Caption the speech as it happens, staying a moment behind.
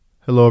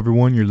Hello,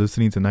 everyone. You're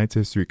listening to Knight's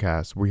History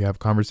Cast, where we have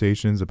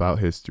conversations about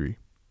history.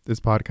 This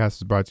podcast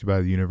is brought to you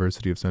by the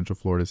University of Central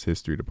Florida's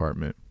History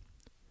Department.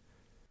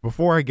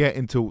 Before I get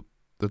into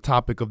the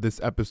topic of this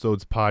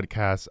episode's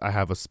podcast, I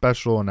have a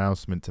special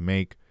announcement to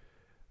make.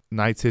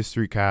 Knight's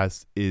History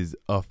Cast is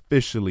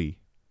officially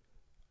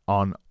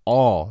on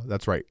all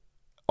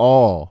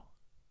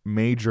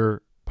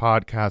major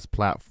podcast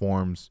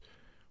platforms.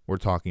 We're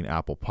talking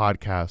Apple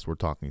Podcasts, we're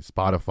talking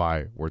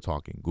Spotify, we're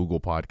talking Google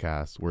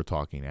Podcasts, we're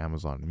talking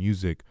Amazon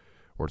Music,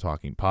 we're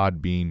talking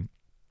Podbean,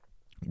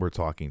 we're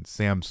talking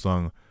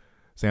Samsung's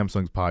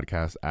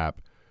podcast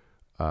app,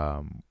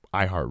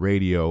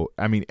 iHeartRadio.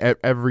 I mean,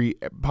 every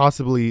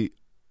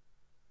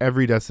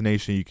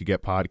destination you could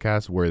get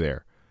podcasts, we're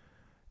there.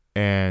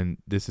 And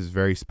this is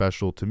very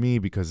special to me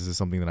because this is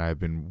something that I've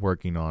been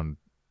working on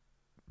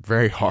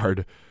very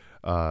hard,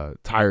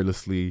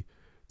 tirelessly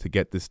to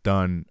get this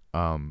done.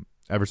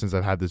 Ever since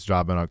I've had this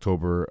job in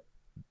October,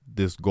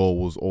 this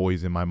goal was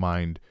always in my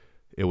mind.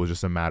 It was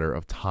just a matter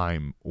of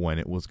time when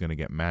it was going to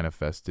get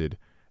manifested,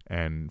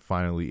 and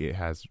finally it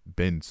has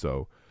been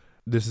so.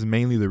 This is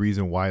mainly the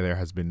reason why there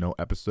has been no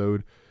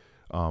episode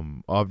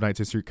of Knight's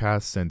History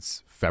Cast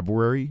since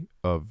February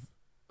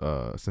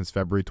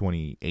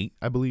 28,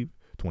 I believe,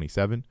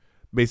 27.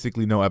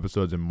 Basically no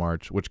episodes in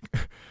March, which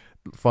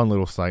fun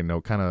little side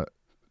note, kind of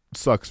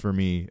sucks for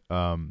me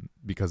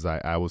because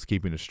I was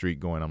keeping a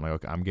streak going. I'm like,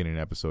 okay, I'm getting an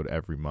episode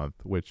every month,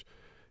 which,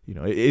 you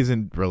know, it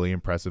isn't really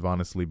impressive,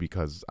 honestly,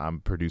 because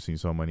I'm producing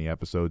so many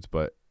episodes.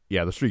 But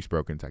yeah, the streak's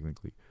broken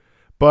technically,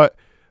 but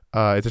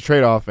it's a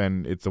trade-off,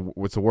 and it's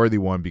a worthy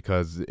one,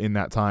 because in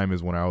that time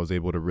is when I was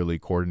able to really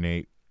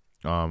coordinate.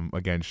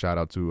 Again, shout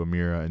out to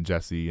Amira and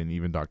Jesse and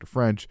even Dr.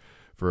 French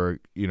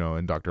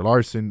and Dr.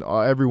 Larson,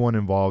 everyone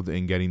involved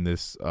in getting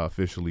this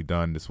officially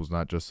done. This was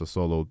not just a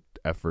solo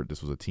effort.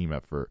 This was a team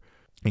effort.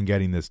 In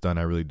getting this done,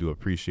 I really do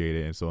appreciate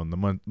it. And so in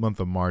the month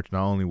of March,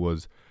 not only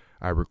was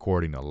I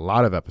recording a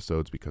lot of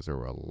episodes, because there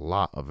were a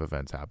lot of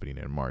events happening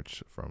in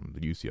March, from the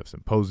UCF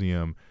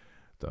Symposium,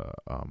 the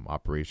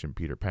Operation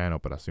Peter Pan,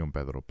 Operación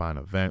Pedro Pan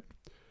event,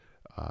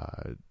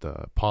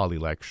 the Poly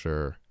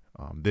lecture,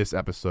 this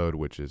episode,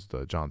 which is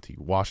the John T.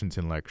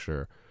 Washington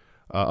lecture.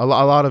 A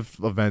lot of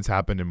events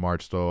happened in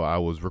March, so I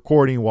was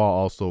recording while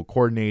also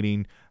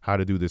coordinating how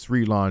to do this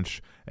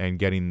relaunch and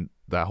getting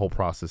that whole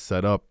process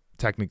set up.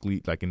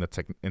 Technically, like in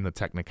the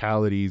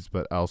technicalities,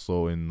 but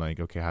also in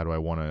like, okay, how do I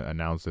want to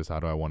announce this? How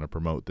do I want to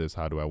promote this?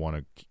 How do I want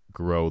to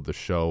grow the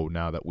show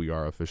now that we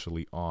are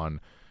officially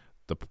on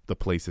the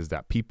places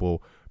that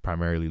people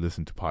primarily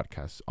listen to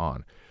podcasts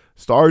on?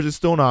 Stars is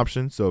still an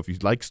option, so if you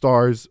like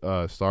Stars,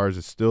 Stars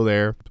is still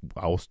there.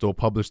 I will still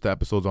publish the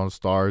episodes on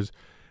Stars.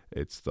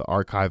 It's the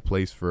archive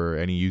place for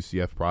any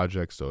UCF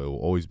project, so it will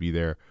always be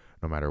there,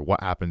 no matter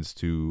what happens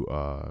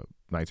to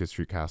Knight's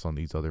History Cast on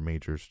these other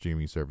major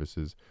streaming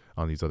services,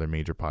 on these other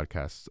major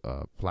podcast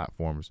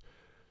platforms.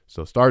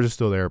 So Stars is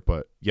still there,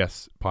 but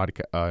yes,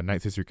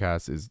 Knight's History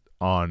Cast is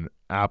on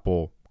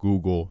Apple,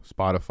 Google,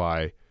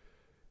 Spotify,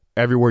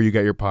 everywhere you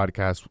get your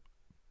podcast.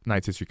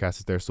 Knight's History Cast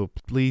is there. So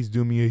please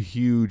do me a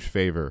huge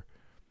favor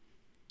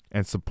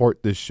and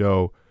support this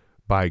show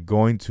by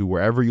going to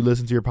wherever you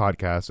listen to your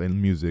podcasts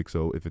and music.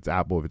 So if it's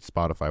Apple, if it's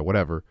Spotify,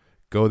 whatever,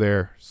 go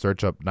there,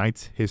 search up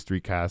Knight's History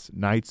Cast,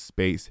 Knight's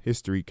space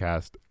History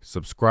Cast,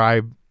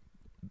 subscribe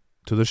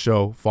to the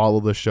show, follow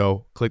the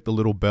show, click the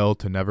little bell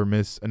to never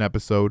miss an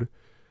episode,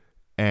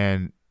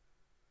 and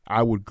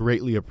I would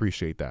greatly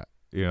appreciate that.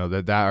 You know,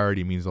 that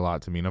already means a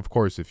lot to me. And of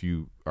course, if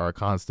you are a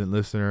constant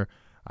listener,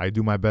 I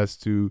do my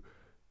best to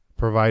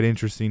provide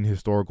interesting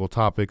historical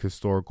topics,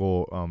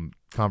 historical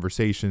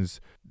conversations,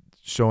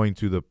 showing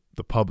to the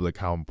public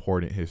how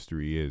important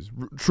history is,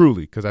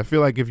 truly, because I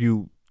feel like if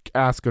you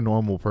ask a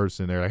normal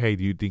person, they're like, hey,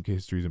 do you think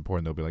history is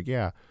important? They'll be like,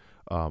 yeah,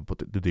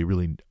 but do they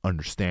really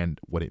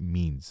understand what it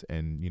means?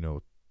 And, you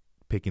know,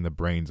 picking the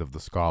brains of the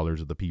scholars,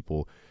 of the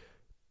people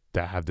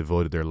that have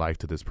devoted their life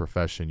to this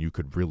profession, you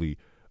could really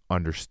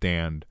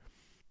understand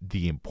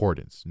the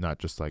importance, not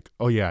just like,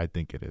 oh yeah, I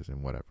think it is,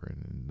 and whatever,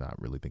 and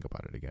not really think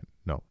about it again.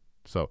 No.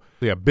 So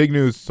yeah, big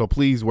news. So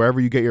please, wherever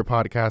you get your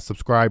podcast,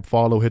 subscribe,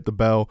 follow, hit the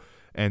bell,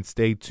 and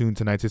stay tuned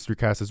to Knight's History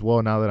Cast as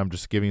well. Now that I'm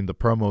just giving the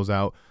promos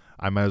out,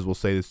 I might as well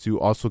say this too.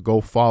 Also,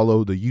 go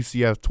follow the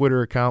UCF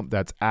Twitter account.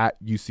 That's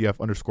at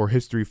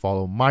UCF_history.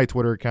 Follow my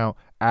Twitter account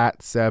at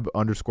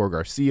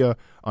Seb_Garcia__.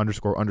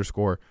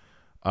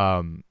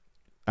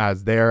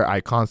 As there,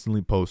 I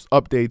constantly post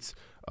updates,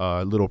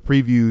 little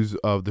previews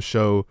of the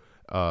show,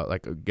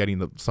 like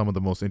getting some of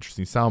the most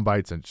interesting sound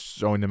bites and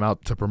showing them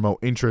out to promote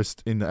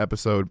interest in the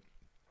episode.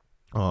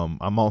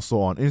 I'm also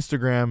on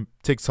Instagram,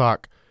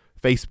 TikTok,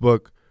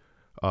 Facebook,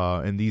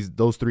 and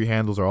those three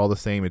handles are all the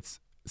same. It's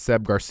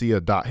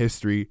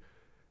sebgarcia.history.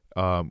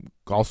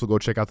 Also go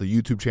check out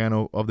the YouTube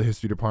channel of the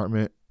History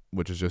Department,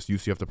 which is just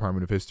UCF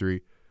Department of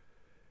History.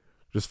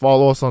 Just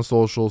follow us on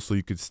social so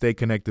you can stay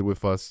connected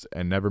with us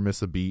and never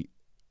miss a beat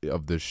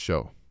of this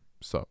show.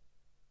 So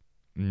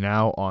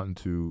now on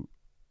to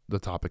the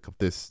topic of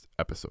this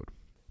episode.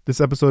 This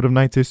episode of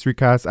Night's History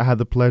Cast, I had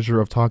the pleasure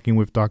of talking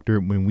with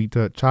Dr.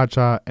 Mwita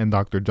Chacha and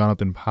Dr.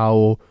 Jonathan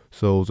Powell.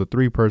 So it was a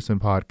 3-person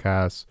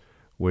podcast,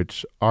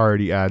 which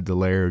already adds a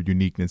layer of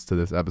uniqueness to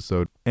this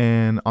episode.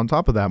 And on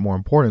top of that, more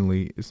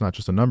importantly, it's not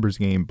just a numbers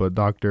game, but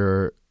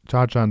Dr.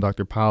 Chacha and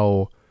Dr.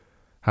 Powell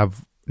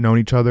have known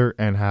each other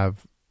and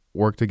have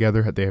worked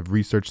together. They have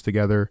researched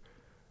together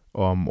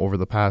over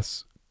the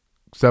past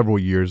several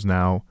years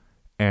now,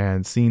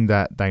 and seen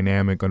that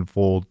dynamic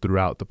unfold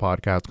throughout the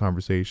podcast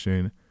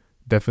conversation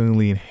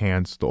definitely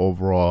enhanced the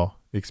overall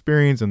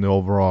experience and the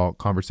overall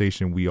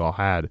conversation we all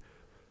had.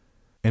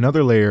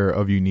 Another layer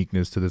of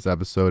uniqueness to this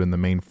episode, and the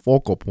main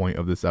focal point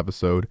of this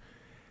episode,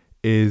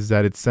 is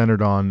that it's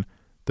centered on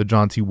the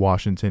John T.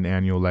 Washington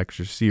Annual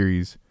Lecture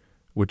Series,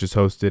 which is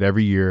hosted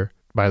every year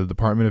by the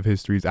Department of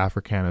History's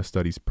Africana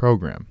Studies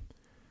program.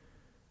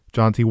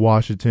 John T.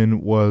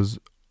 Washington was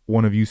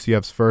one of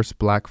UCF's first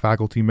black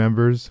faculty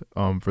members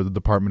for the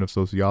Department of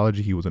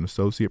Sociology. He was an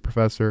associate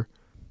professor.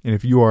 And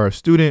if you are a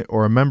student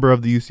or a member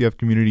of the UCF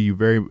community,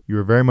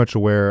 you're very much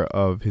aware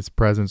of his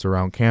presence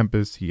around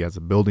campus. He has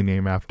a building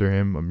named after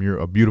him,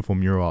 a beautiful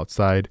mural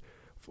outside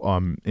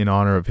in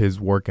honor of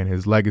his work and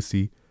his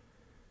legacy.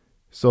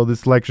 So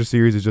this lecture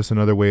series is just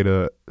another way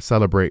to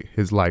celebrate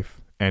his life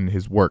and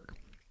his work.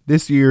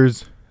 This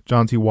year's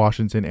John T.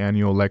 Washington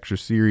Annual Lecture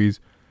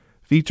Series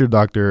featured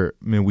Dr.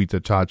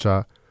 Mwita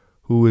Chacha,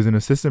 who is an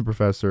assistant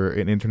professor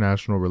in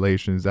international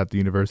relations at the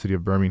University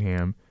of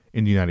Birmingham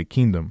in the United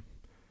Kingdom.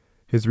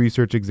 His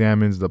research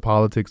examines the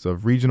politics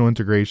of regional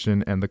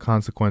integration and the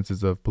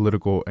consequences of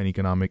political and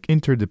economic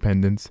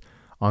interdependence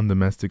on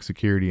domestic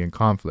security and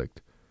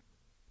conflict.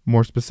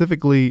 More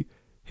specifically,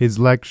 his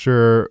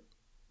lecture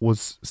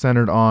was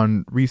centered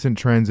on recent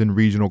trends in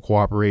regional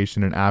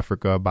cooperation in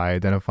Africa by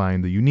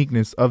identifying the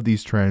uniqueness of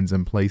these trends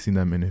and placing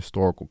them in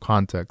historical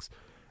context.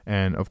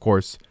 And of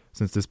course,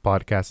 since this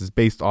podcast is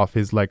based off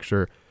his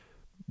lecture,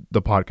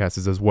 the podcast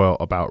is as well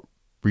about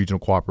regional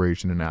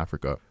cooperation in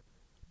Africa.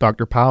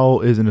 Dr.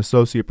 Powell is an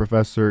associate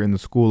professor in the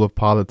School of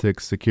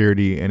Politics,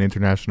 Security, and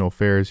International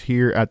Affairs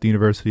here at the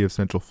University of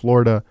Central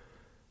Florida.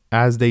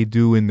 As they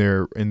do in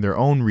their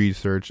own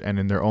research and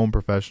in their own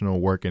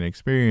professional work and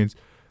experience,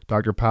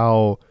 Dr.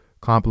 Powell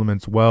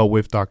complements well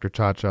with Dr.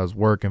 Chacha's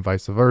work and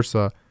vice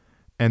versa,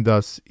 and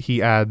thus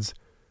he adds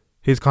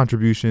his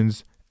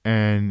contributions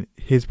and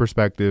his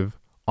perspective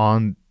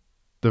on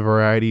the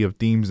variety of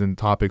themes and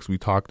topics we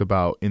talked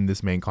about in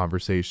this main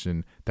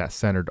conversation that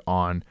centered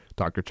on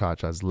Dr.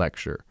 Chacha's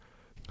lecture.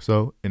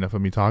 So enough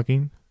of me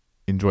talking.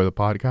 Enjoy the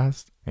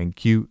podcast and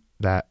cue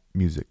that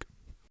music.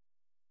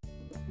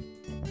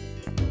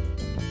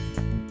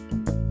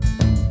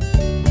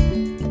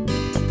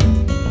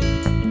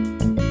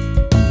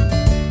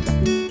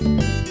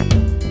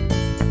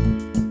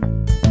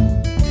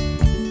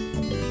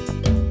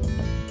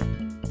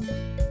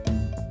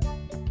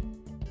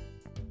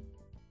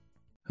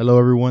 Hello,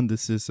 everyone.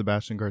 This is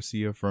Sebastian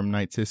Garcia from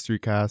Night's History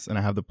Cast, and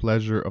I have the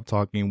pleasure of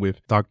talking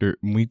with Dr.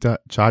 Mwita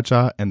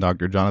Chacha and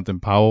Dr. Jonathan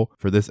Powell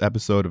for this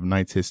episode of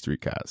Night's History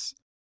Cast.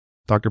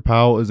 Dr.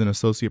 Powell is an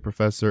associate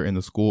professor in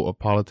the School of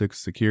Politics,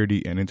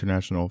 Security, and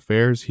International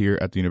Affairs here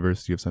at the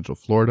University of Central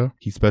Florida.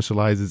 He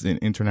specializes in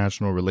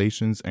international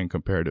relations and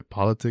comparative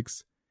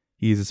politics.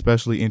 He is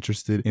especially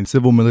interested in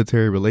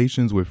civil-military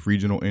relations with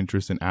regional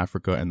interests in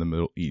Africa and the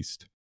Middle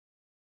East.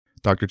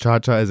 Dr.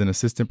 Chacha is an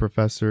assistant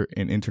professor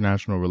in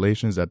international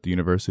relations at the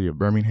University of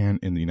Birmingham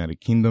in the United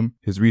Kingdom.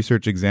 His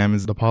research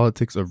examines the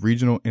politics of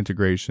regional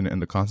integration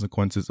and the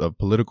consequences of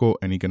political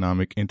and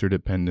economic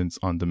interdependence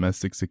on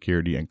domestic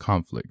security and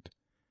conflict.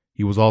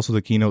 He was also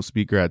the keynote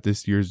speaker at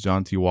this year's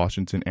John T.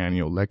 Washington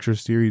Annual Lecture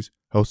Series,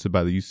 hosted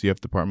by the UCF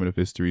Department of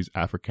History's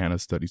Africana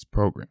Studies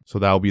program. So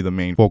that will be the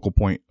main focal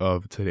point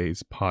of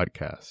today's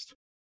podcast.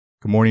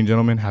 Good morning,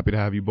 gentlemen. Happy to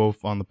have you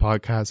both on the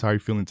podcast. How are you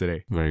feeling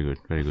today? Very good.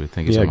 Very good.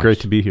 Thank you so much. Yeah, great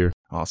to be here.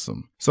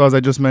 Awesome. So as I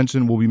just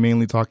mentioned, we'll be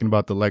mainly talking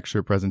about the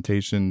lecture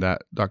presentation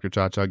that Dr.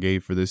 Chacha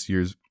gave for this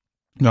year's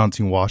John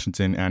T.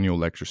 Washington Annual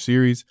Lecture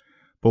Series,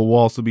 but we'll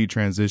also be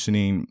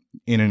transitioning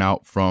in and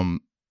out from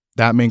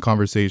that main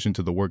conversation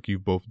to the work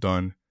you've both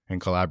done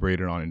and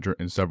collaborated on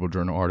in several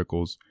journal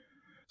articles.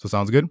 So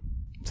sounds good?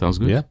 Sounds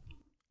good. Yeah.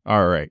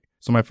 All right.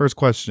 So my first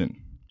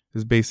question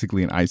is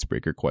basically an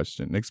icebreaker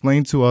question.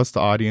 Explain to us, the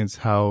audience,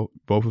 how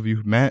both of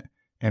you met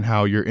and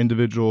how your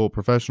individual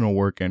professional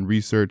work and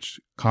research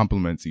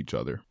complements each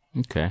other.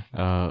 Okay.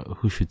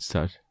 Who should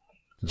start?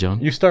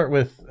 John? You start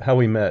with how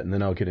we met, and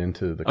then I'll get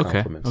into the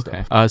compliment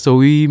stuff. So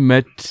we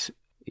met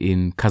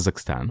in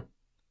Kazakhstan.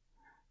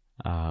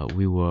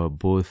 We were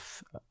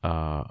both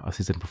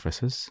assistant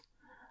professors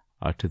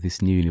to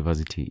this new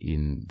university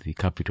in the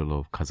capital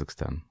of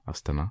Kazakhstan,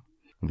 Astana.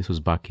 And this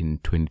was back in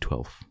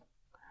 2012.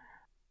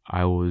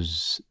 I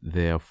was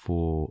there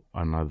for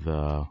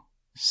another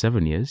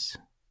 7 years.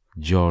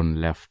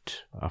 John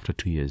left after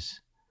 2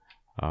 years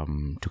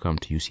to come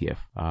to UCF.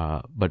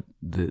 But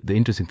the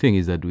interesting thing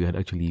is that we had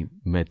actually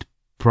met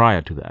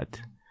prior to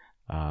that,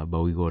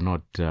 but we were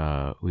not,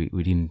 we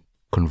didn't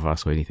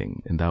converse or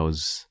anything. And that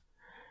was,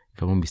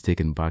 if I'm not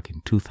mistaken, back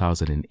in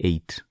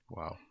 2008.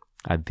 Wow.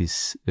 at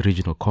this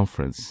regional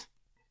conference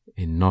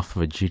in North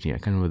Virginia. I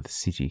can't remember the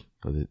city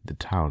or the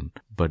town,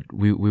 but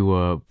we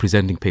were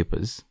presenting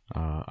papers.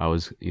 I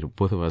was,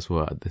 both of us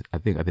were, I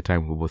think at the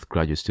time we were both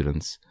graduate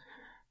students,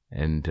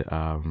 and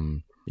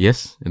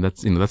yes, and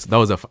that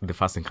was the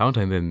first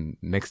encounter. And then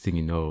next thing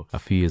you know, a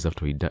few years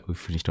after we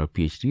finished our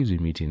PhDs, we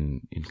meet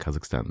in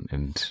Kazakhstan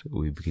and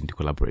we begin to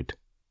collaborate.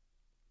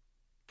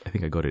 I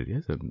think I got it.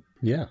 Yes.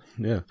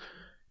 Yeah.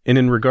 And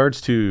in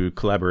regards to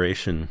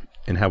collaboration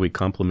and how we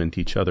complement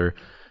each other,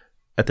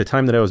 at the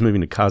time that I was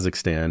moving to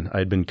Kazakhstan, I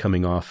had been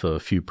coming off a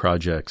few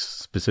projects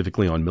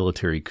specifically on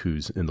military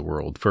coups in the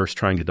world. First,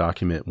 trying to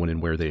document when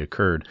and where they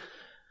occurred,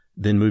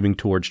 then moving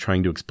towards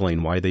trying to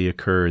explain why they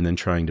occur, and then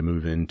trying to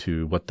move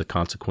into what the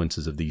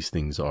consequences of these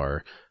things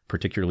are,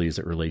 particularly as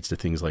it relates to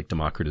things like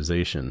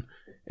democratization.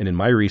 And in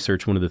my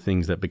research, one of the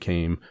things that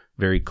became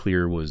very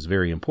clear was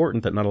very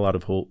important that not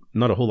a whole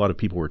lot of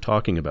people were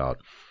talking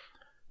about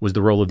was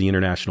the role of the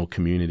international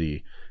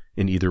community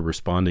in either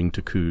responding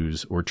to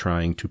coups or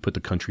trying to put the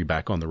country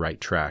back on the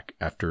right track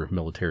after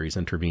militaries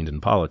intervened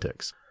in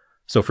politics.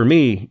 So for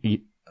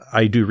me,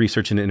 I do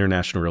research in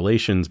international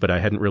relations, but I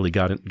hadn't really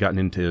gotten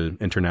into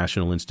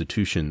international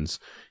institutions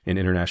and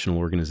international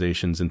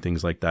organizations and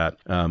things like that.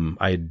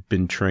 I had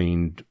been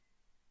trained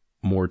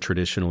more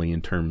traditionally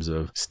in terms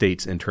of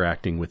states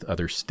interacting with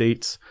other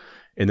states.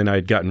 And then I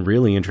had gotten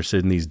really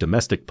interested in these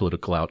domestic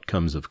political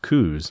outcomes of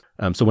coups.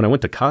 So when I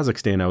went to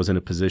Kazakhstan, I was in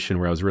a position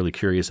where I was really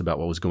curious about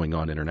what was going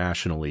on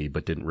internationally,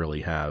 but didn't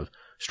really have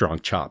strong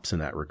chops in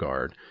that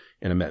regard.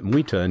 And I met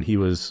Mwita, and he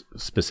was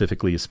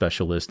specifically a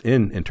specialist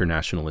in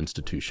international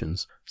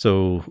institutions.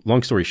 So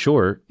long story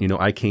short,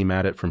 I came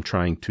at it from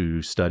trying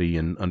to study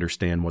and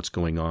understand what's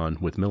going on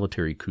with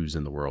military coups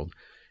in the world.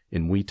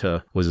 And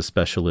Mwita was a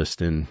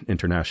specialist in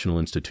international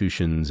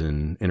institutions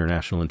and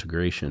international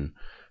integration.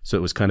 So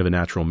it was kind of a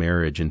natural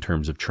marriage in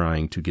terms of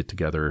trying to get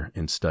together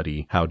and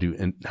study how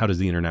does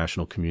the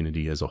international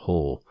community as a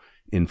whole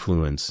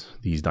influence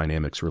these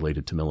dynamics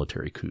related to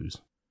military coups.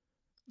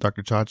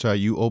 Dr. Chacha,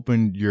 you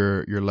opened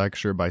your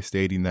lecture by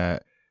stating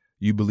that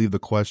you believe the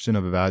question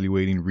of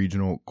evaluating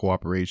regional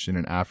cooperation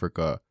in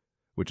Africa,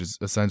 which is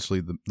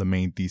essentially the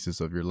main thesis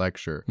of your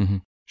lecture,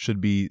 should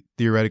be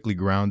theoretically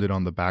grounded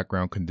on the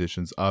background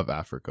conditions of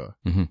Africa.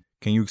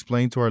 Can you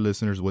explain to our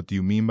listeners what do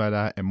you mean by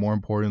that? And more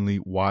importantly,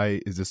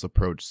 why is this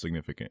approach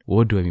significant?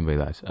 What do I mean by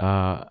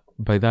that?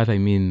 By that, I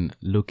mean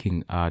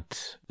looking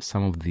at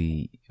some of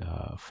the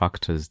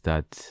factors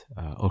that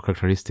or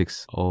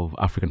characteristics of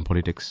African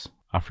politics,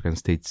 African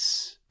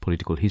states'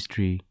 political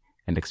history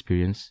and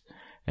experience,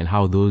 and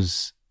how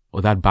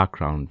that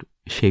background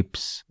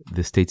shapes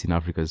the states in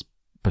Africa's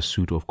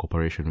pursuit of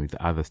cooperation with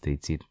other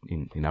states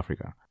in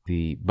Africa.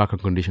 The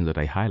background conditions that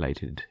I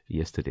highlighted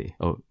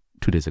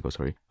 2 days ago,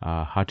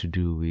 had to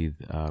do with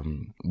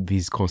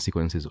these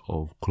consequences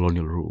of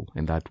colonial rule,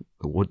 and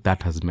what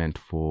that has meant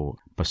for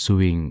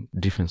pursuing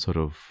different sort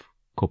of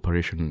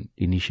cooperation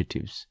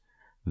initiatives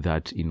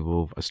that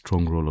involve a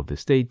strong role of the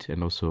state,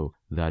 and also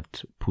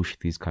that push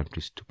these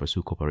countries to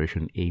pursue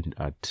cooperation aimed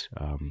at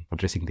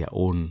addressing their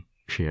own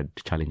shared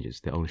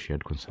challenges, their own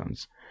shared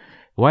concerns.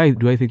 Why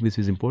do I think this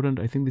is important?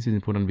 I think this is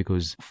important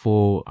because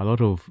for a lot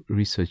of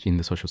research in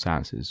the social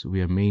sciences,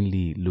 we are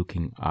mainly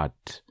looking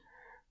at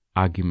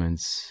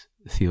arguments,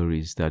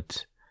 theories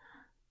that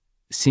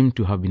seem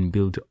to have been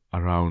built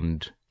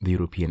around the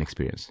European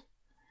experience.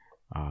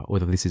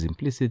 Whether this is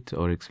implicit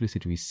or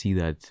explicit, we see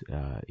that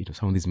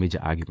some of these major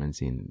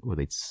arguments in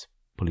whether it's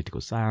political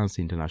science,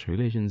 international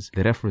relations,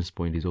 the reference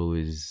point is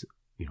always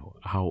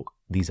how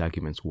these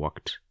arguments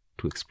worked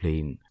to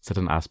explain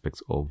certain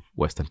aspects of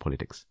Western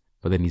politics.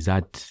 But then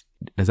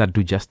does that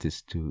do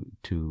justice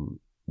to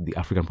the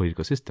African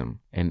political system?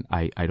 And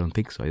I don't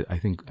think so. I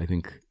think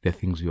there are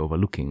things we're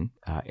overlooking.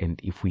 And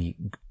if we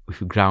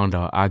ground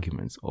our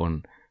arguments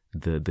on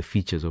the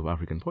features of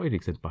African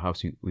politics, then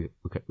perhaps we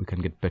can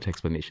get better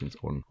explanations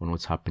on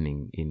what's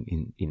happening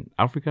in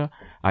Africa.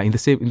 In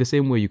the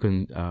same way, you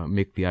can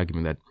make the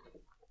argument that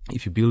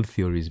if you build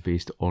theories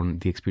based on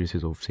the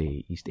experiences of,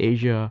 say, East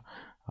Asia,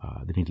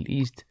 the Middle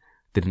East,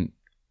 then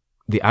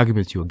the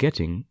arguments you're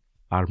getting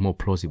are more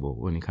plausible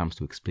when it comes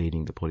to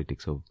explaining the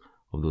politics of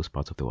those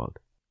parts of the world.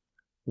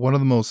 One of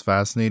the most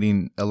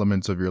fascinating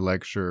elements of your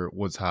lecture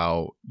was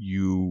how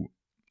you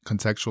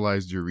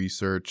contextualized your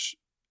research,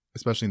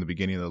 especially in the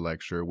beginning of the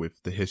lecture,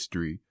 with the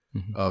history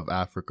of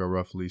Africa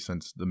roughly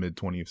since the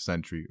mid-20th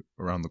century,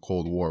 around the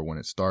Cold War when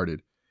it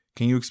started.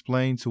 Can you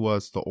explain to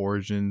us the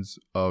origins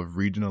of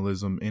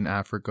regionalism in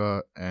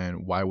Africa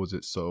and why was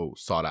it so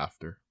sought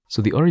after?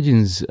 So the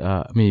origins,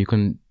 you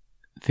can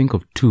think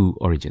of two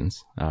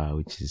origins,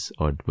 which is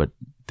odd, but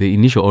the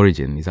initial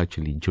origin is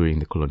actually during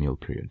the colonial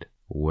period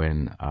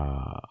when,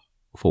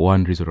 for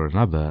one reason or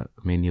another,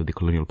 many of the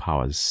colonial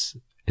powers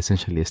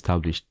essentially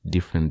established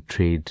different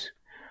trade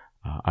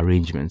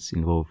arrangements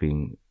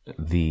involving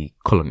the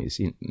colonies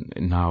in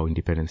now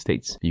independent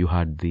states. You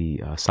had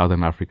the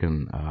Southern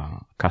African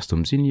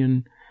Customs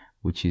Union,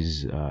 which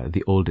is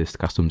the oldest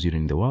customs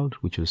union in the world,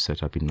 which was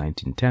set up in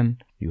 1910.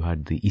 You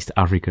had the East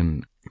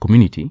African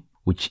Community,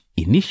 which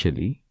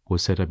initially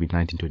was set up in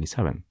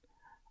 1927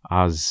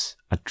 as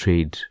a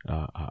trade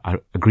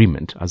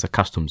agreement, as a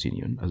customs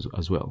union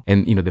as well.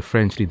 And, the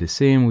French did the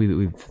same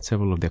with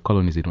several of their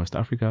colonies in West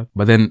Africa.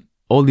 But then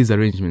all these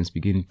arrangements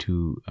begin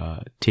to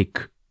take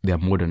their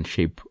modern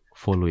shape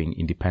following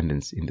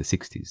independence in the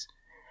 60s.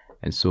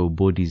 And so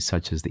bodies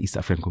such as the East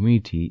African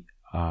Community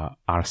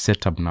are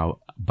set up now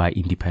by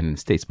independent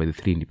states, by the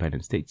 3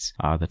 independent states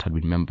that had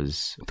been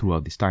members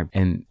throughout this time.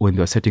 And when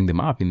they were setting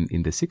them up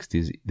in the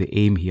 60s, the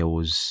aim here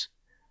was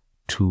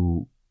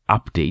to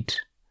update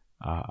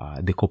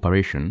the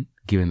cooperation,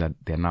 given that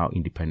they're now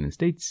independent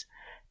states,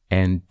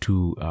 and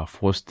to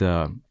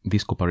foster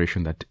this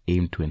cooperation that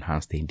aimed to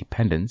enhance their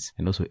independence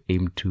and also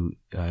aimed to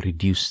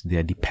reduce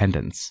their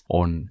dependence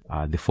on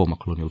the former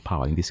colonial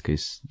power, in this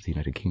case, the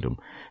United Kingdom.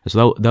 And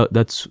so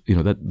that's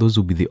those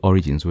would be the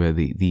origins, where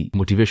the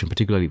motivation,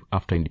 particularly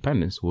after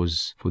independence,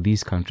 was for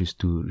these countries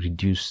to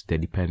reduce their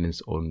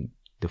dependence on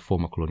the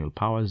former colonial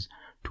powers,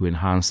 to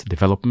enhance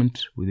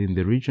development within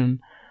the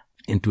region,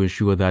 and to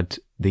ensure that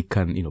they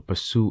can,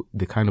 pursue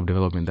the kind of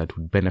development that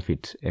would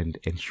benefit and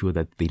ensure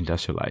that they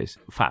industrialize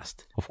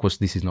fast. Of course,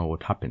 this is not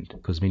what happened,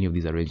 because many of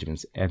these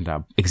arrangements end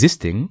up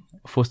existing,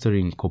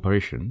 fostering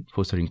cooperation,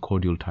 fostering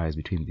cordial ties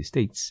between the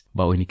states.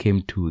 But when it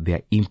came to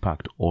their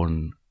impact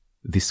on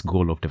this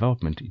goal of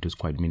development, it was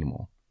quite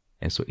minimal.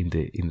 And so in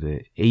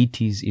the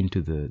 80s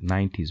into the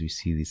 90s, we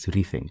see this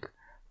rethink.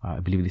 I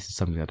believe this is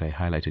something that I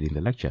highlighted in the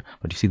lecture,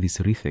 but you see this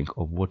rethink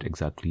of what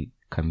exactly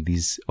can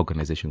these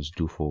organizations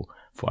do for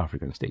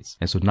African states.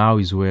 And so now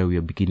is where we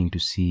are beginning to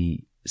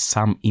see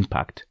some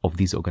impact of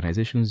these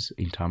organizations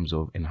in terms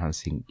of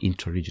enhancing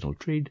intra-regional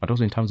trade, but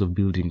also in terms of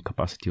building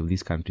capacity of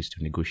these countries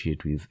to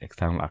negotiate with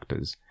external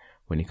actors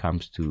when it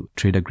comes to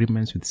trade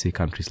agreements with, say,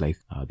 countries like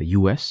the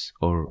US,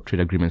 or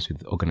trade agreements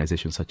with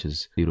organizations such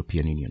as the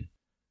European Union.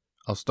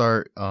 I'll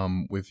start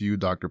with you,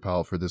 Dr.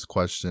 Powell, for this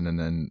question, and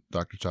then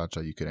Dr.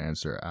 Chacha, you could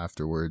answer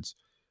afterwards.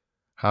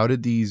 How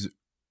did these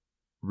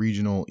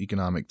regional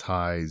economic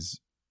ties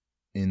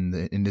in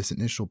this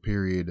initial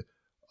period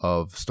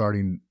of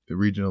starting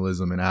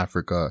regionalism in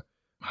Africa,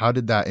 how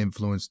did that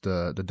influence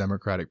the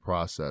democratic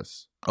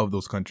process of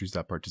those countries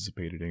that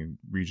participated in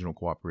regional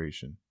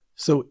cooperation?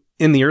 So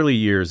in the early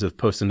years of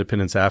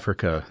post-independence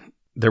Africa,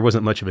 there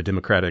wasn't much of a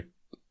democratic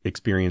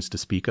experience to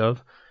speak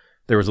of.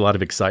 There was a lot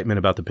of excitement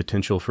about the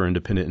potential for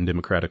independent and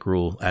democratic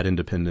rule at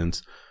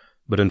independence.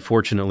 But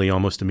unfortunately,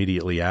 almost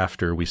immediately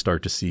after, we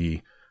start to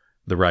see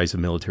the rise of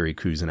military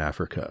coups in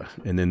Africa,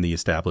 and then the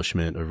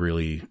establishment of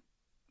really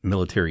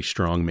military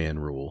strongman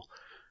rule,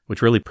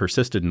 which really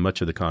persisted in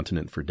much of the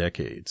continent for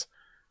decades.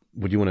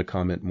 Would you want to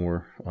comment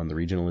more on the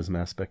regionalism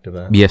aspect of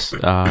that? Yes.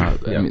 I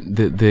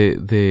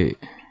mean,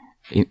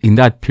 in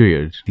that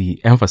period,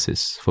 the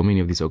emphasis for many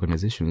of these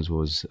organizations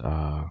was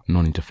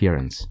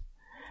non-interference.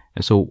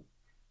 And so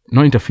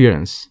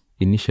non-interference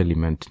initially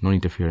meant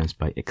non-interference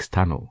by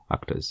external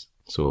actors,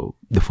 so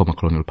the former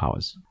colonial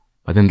powers.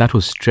 But then that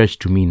was stretched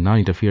to mean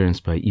non-interference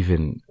by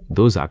even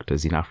those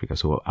actors in Africa,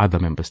 so other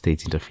member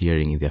states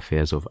interfering in the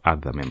affairs of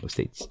other member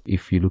states.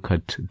 If you look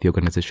at the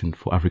Organization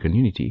for African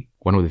Unity,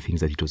 one of the things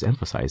that it was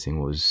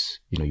emphasizing was,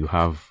 you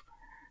have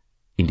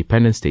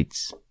independent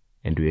states,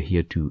 and we are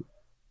here to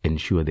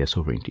ensure their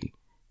sovereignty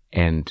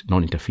and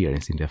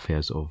non-interference in the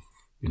affairs of,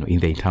 in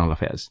their internal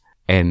affairs.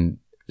 And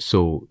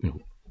so,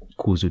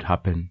 coups would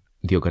happen.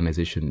 The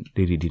organization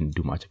really didn't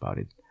do much about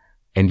it.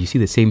 And you see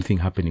the same thing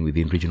happening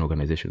within regional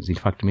organizations. In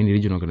fact, many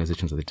regional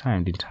organizations at the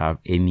time didn't have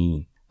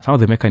some of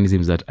the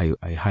mechanisms that I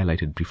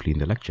highlighted briefly in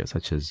the lecture,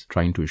 such as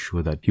trying to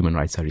ensure that human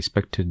rights are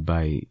respected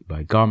by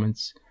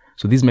governments.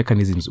 So these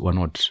mechanisms were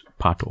not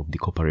part of the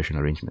cooperation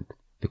arrangement.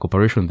 The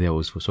cooperation there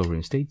was for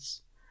sovereign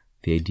states.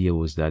 The idea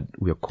was that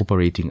we are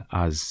cooperating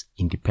as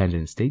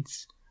independent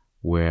states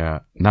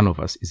where none of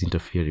us is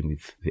interfering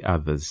with the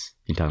other's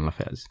internal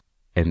affairs.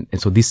 And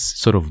so this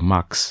sort of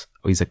marks,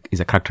 or is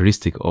a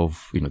characteristic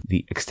of,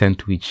 the extent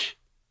to which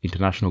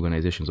international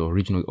organizations or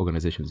regional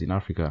organizations in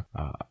Africa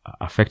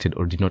affected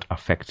or did not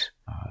affect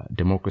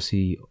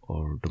democracy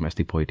or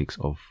domestic politics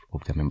of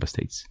their member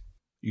states.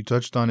 You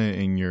touched on it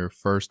in your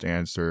first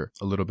answer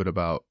a little bit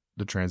about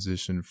the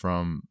transition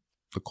from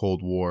the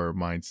Cold War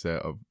mindset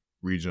of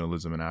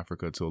regionalism in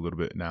Africa to a little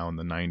bit now in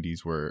the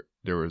 90s, where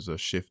there was a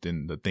shift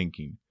in the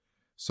thinking.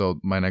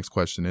 So my next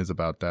question is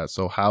about that.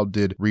 So how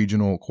did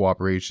regional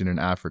cooperation in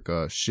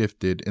Africa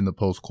shifted in the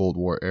post-Cold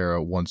War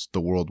era once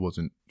the world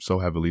wasn't so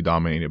heavily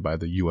dominated by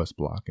the US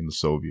bloc and the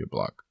Soviet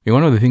bloc? Yeah,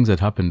 one of the things that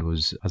happened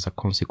was as a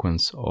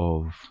consequence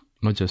of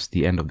not just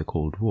the end of the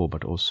Cold War,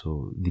 but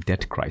also the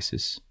debt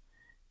crisis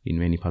in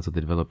many parts of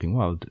the developing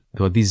world.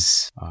 There were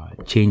these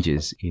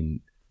changes in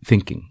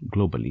thinking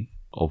globally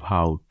of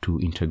how to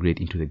integrate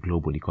into the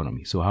global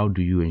economy. So how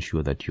do you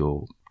ensure that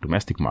your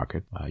domestic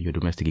market, your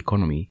domestic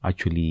economy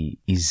actually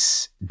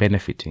is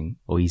benefiting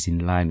or is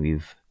in line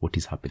with what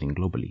is happening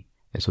globally?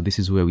 And so this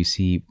is where we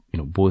see,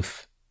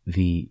 both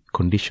the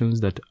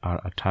conditions that are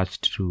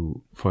attached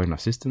to foreign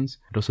assistance,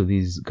 but also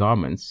these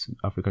governments,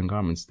 African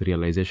governments, the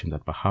realization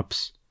that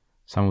perhaps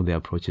some of their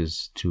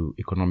approaches to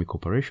economic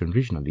cooperation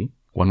regionally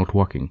were not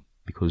working.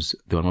 because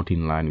they were not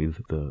in line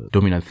with the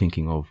dominant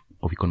thinking of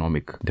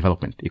economic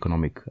development,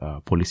 economic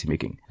policy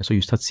making. And so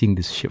you start seeing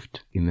this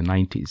shift in the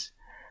 90s.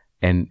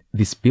 And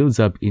this builds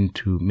up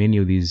into many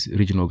of these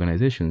regional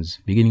organizations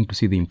beginning to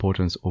see the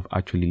importance of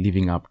actually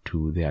living up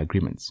to their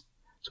agreements.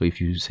 So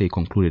if you say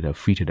concluded a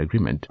free trade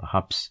agreement,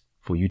 perhaps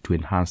for you to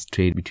enhance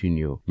trade between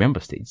your member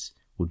states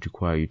would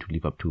require you to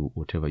live up to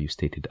whatever you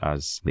stated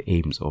as the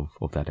aims of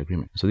that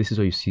agreement. So this is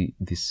where you see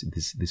this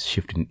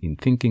shift in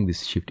thinking,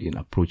 this shift in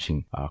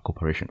approaching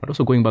cooperation. But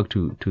also going back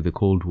to the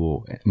Cold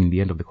War,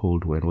 the end of the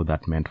Cold War and what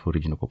that meant for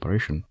regional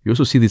cooperation, you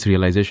also see this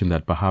realization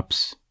that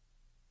perhaps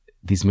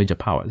these major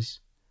powers,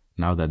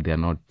 now that they're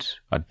not,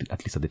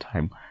 at least at the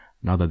time,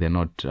 now that they're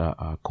not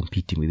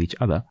competing with each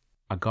other,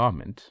 a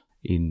government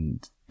in,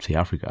 say,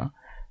 Africa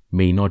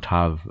may not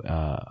have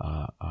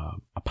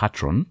a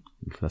patron,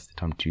 if that's the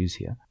term to use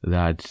here,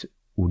 that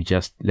would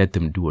just let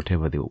them do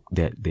whatever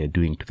they're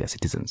doing to their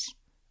citizens,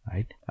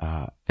 right?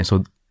 And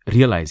so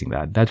realizing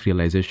that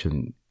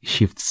realization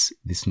shifts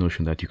this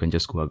notion that you can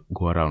just go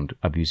around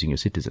abusing your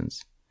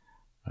citizens,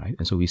 right?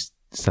 And so we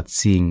start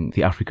seeing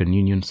the African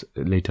unions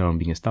later on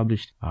being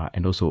established,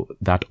 and also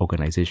that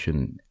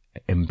organization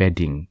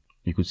embedding,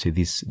 you could say,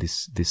 this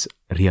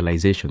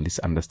realization, this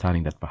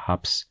understanding that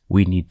perhaps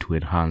we need to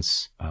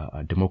enhance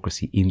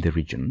democracy in the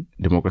region,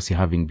 democracy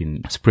having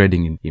been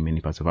spreading in many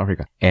parts of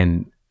Africa.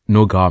 And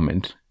no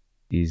government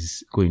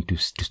is going to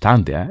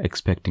stand there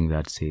expecting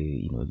that,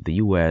 say, the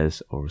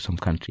US or some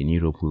country in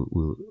Europe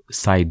will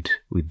side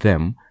with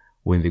them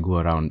when they go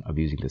around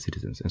abusing the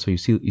citizens. And so you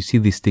see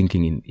this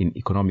thinking in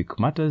economic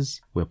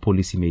matters where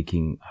policy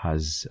making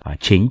has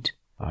changed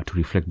to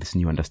reflect this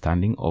new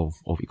understanding of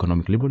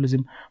economic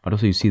liberalism, but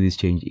also you see this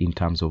change in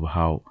terms of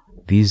how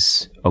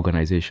these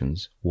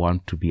organizations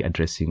want to be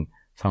addressing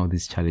some of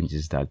these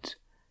challenges that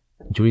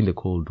during the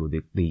Cold War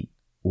they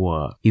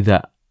were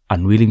either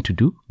unwilling to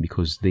do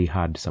because they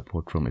had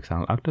support from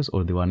external actors,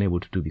 or they were unable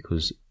to do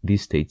because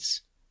these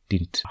states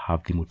didn't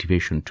have the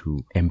motivation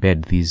to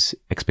embed these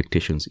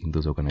expectations in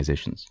those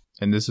organizations.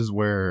 And this is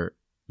where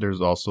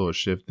there's also a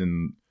shift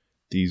in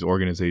these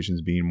organizations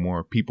being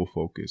more people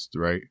focused,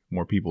 right?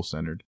 More people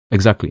centered.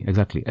 Exactly.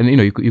 And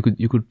you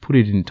could put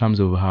it in terms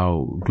of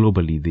how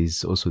globally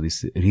there's also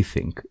this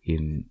rethink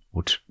in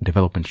what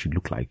development should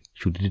look like.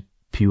 Should it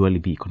purely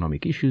be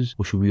economic issues,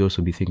 or should we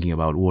also be thinking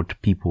about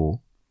what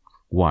people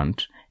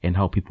want and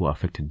how people are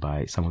affected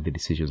by some of the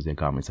decisions their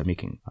governments are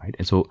making, right?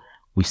 And so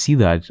we see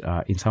that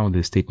in some of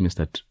the statements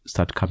that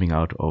start coming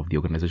out of the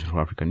Organization for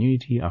African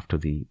Unity after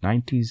the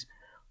 90s,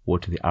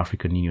 what the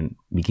African Union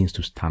begins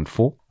to stand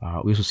for.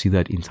 We also see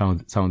that in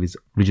some of these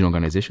regional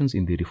organizations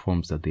in the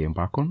reforms that they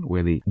embark on,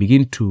 where they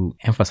begin to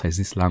emphasize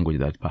this language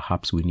that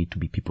perhaps we need to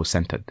be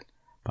people-centered.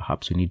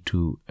 Perhaps we need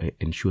to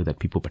ensure that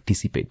people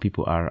participate,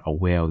 people are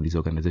aware of these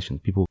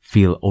organizations, people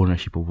feel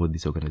ownership of what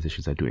these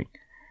organizations are doing.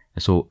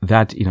 And so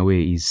that, in a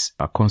way, is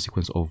a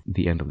consequence of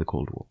the end of the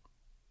Cold War.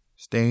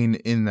 Staying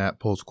in that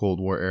post-Cold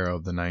War era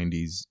of the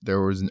 90s,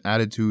 there was an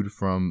attitude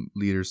from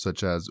leaders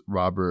such as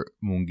Robert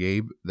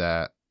Mugabe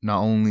that not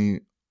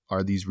only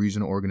are these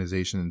regional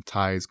organization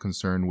ties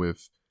concerned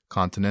with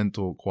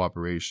continental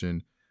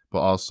cooperation, but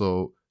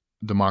also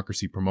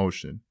democracy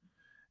promotion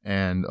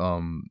and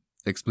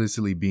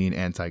explicitly being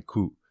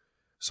anti-coup.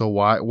 So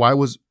why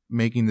was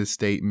making this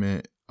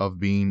statement of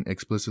being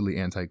explicitly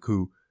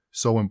anti-coup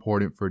so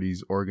important for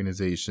these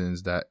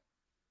organizations that,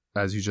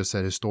 as you just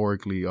said,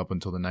 historically up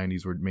until the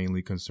 90s were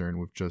mainly concerned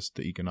with just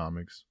the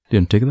economics? Do you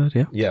want to take that?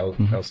 Yeah. Yeah,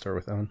 I'll start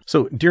with that one.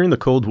 So during the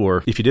Cold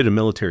War, if you did a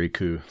military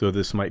coup, though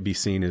this might be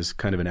seen as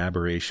kind of an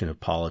aberration of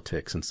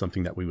politics and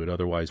something that we would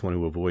otherwise want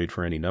to avoid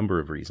for any number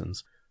of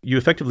reasons, you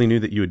effectively knew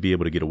that you would be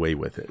able to get away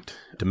with it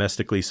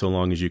domestically, so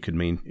long as you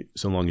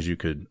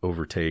could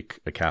overtake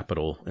a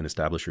capital and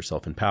establish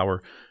yourself in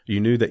power. You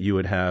knew that you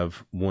would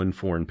have one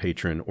foreign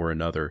patron or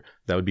another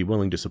that would be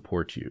willing to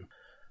support you.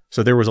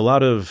 So there was a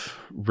lot of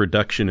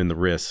reduction in the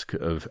risk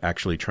of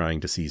actually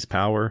trying to seize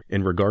power,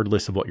 and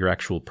regardless of what your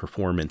actual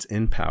performance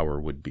in power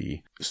would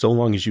be, so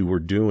long as you were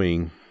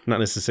doing not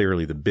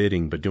necessarily the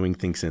bidding, but doing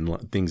things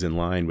in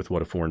line with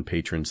what a foreign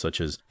patron such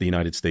as the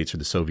United States or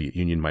the Soviet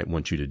Union might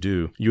want you to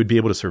do, you would be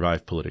able to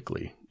survive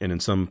politically. And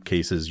in some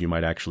cases, you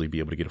might actually be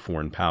able to get a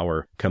foreign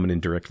power come in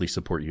and directly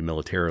support you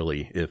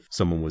militarily if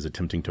someone was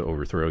attempting to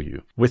overthrow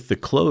you. With the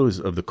close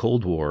of the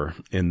Cold War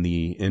and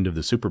the end of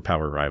the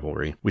superpower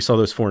rivalry, we saw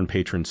those foreign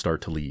patrons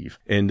start to leave.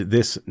 And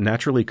this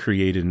naturally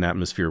created an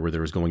atmosphere where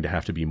there was going to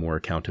have to be more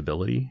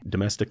accountability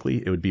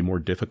domestically. It would be more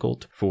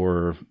difficult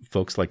for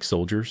folks like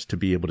soldiers to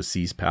be able to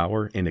seize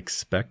power and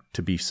expect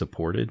to be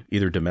supported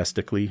either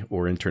domestically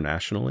or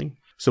internationally.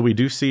 So we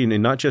do see,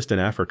 and not just in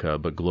Africa,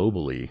 but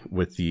globally,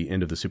 with the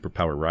end of the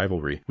superpower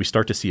rivalry, we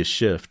start to see a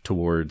shift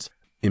towards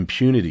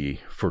impunity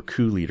for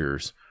coup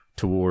leaders,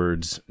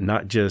 towards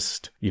not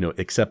just,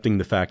 accepting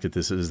the fact that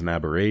this is an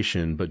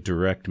aberration, but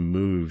direct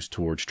moves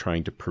towards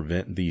trying to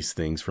prevent these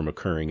things from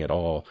occurring at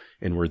all.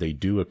 And where they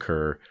do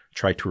occur,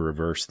 try to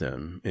reverse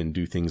them and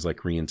do things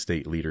like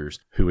reinstate leaders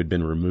who had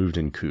been removed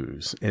in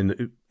coups.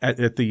 And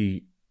at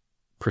the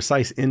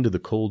precise end of the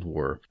Cold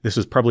War. This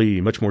was probably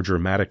much more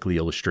dramatically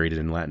illustrated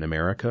in Latin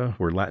America,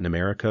 where Latin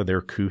America,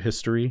 their coup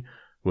history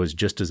was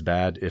just as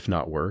bad, if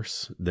not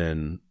worse,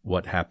 than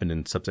what happened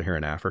in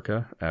sub-Saharan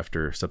Africa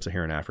after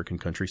sub-Saharan African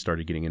countries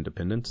started getting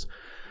independence.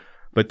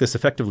 But this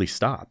effectively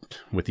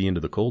stopped with the end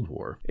of the Cold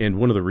War. And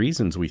one of the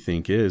reasons we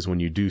think is when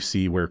you do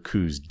see where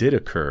coups did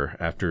occur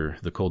after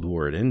the Cold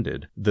War had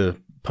ended, the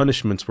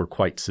punishments were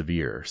quite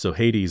severe. So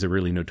Haiti is a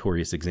really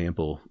notorious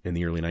example in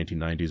the early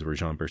 1990s where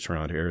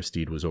Jean-Bertrand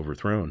Aristide was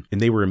overthrown. And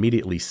they were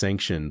immediately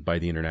sanctioned by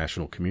the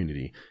international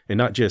community. And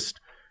not just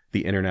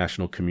the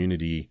international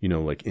community,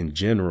 like in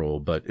general,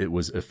 but it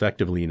was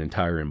effectively an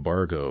entire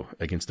embargo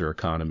against their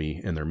economy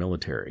and their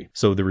military.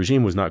 So the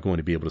regime was not going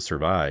to be able to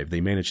survive.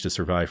 They managed to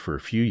survive for a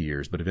few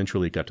years, but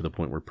eventually it got to the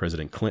point where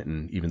President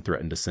Clinton even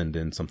threatened to send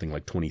in something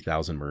like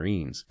 20,000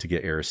 Marines to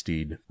get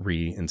Aristide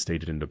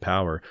reinstated into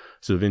power.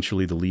 So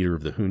eventually the leader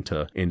of the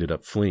junta ended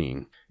up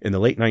fleeing. In the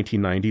late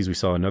 1990s, we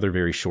saw another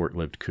very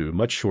short-lived coup,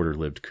 much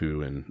shorter-lived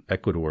coup in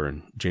Ecuador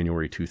in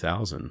January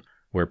 2000.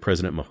 Where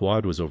President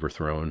Mouawad was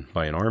overthrown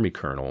by an army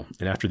colonel.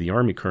 And after the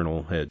army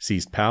colonel had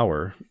seized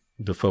power,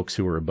 the folks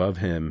who were above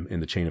him in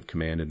the chain of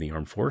command in the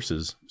armed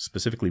forces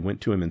specifically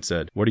went to him and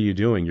said, "What are you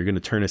doing? You're going to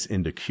turn us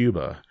into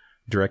Cuba,"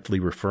 directly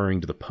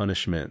referring to the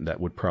punishment that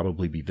would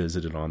probably be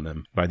visited on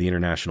them by the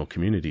international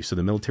community. So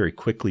the military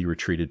quickly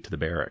retreated to the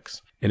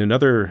barracks. In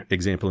another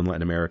example in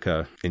Latin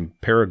America, in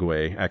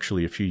Paraguay,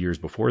 actually a few years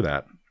before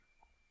that,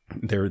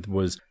 there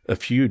was a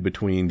feud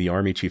between the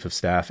army chief of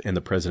staff and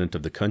the president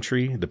of the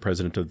country. The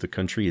president of the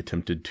country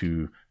attempted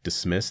to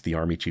dismiss the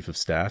army chief of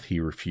staff. He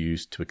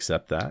refused to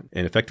accept that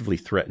and effectively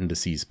threatened to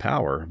seize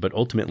power, but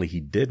ultimately he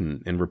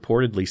didn't, and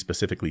reportedly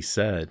specifically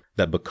said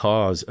that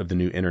because of the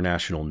new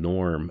international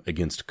norm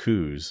against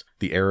coups,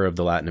 the era of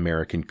the Latin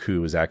American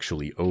coup is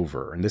actually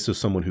over. And this was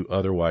someone who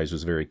otherwise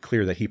was very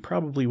clear that he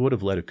probably would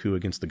have led a coup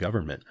against the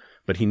government.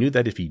 But he knew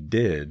that if he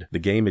did, the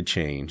game had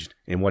changed,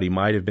 and what he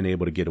might have been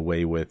able to get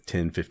away with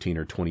 10, 15,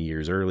 or 20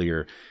 years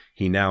earlier,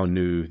 he now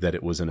knew that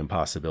it was an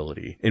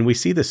impossibility. And we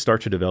see this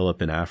start to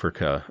develop in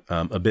Africa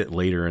a bit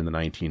later in the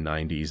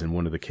 1990s. And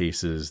one of the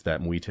cases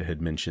that Mwita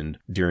had mentioned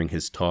during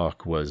his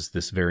talk was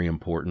this very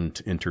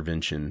important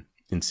intervention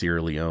in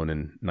Sierra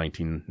Leone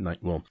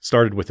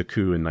started with a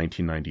coup in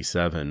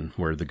 1997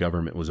 where the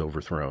government was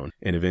overthrown.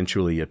 And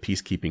eventually a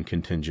peacekeeping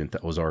contingent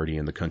that was already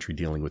in the country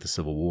dealing with the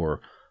civil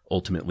war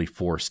ultimately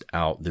forced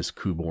out this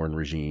coup-born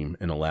regime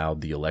and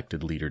allowed the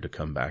elected leader to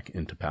come back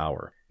into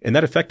power. And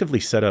that effectively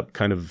set up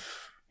kind of,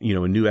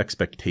 new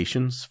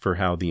expectations for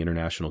how the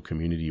international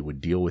community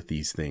would deal with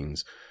these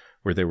things,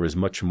 where there was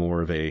much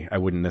more of I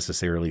wouldn't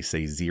necessarily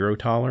say zero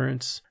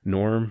tolerance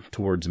norm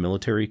towards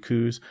military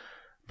coups,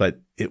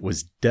 but it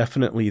was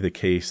definitely the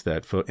case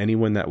that for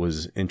anyone that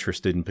was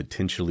interested in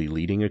potentially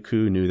leading a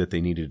coup knew that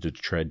they needed to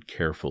tread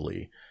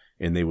carefully.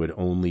 And they would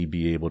only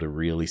be able to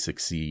really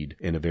succeed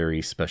in a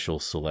very special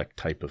select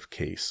type of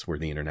case where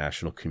the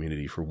international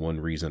community, for one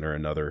reason or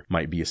another,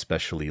 might be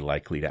especially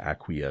likely to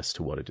acquiesce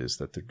to what it is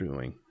that they're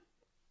doing.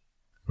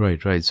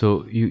 Right.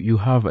 So you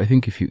have, I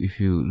think, if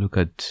you look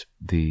at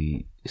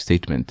the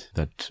statement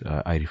that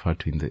I referred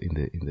to in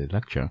the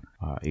lecture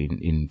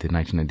in the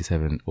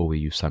 1997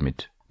 OAU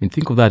summit,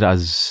 think of that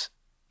as,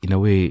 in a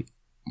way,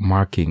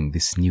 marking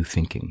this new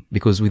thinking,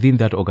 because within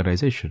that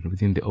organization,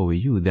 within the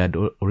OAU, there had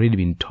already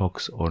been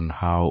talks on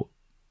how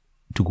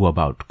to go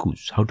about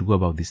coups, how to go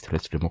about these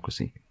threats to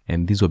democracy,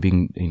 and these were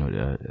being,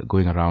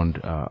 going around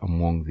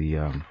among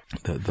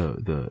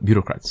the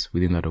bureaucrats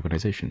within that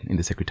organization in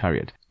the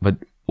secretariat. But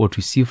what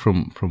we see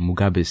from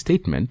Mugabe's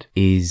statement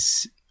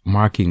is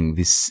marking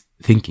this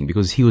thinking,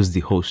 because he was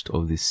the host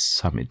of this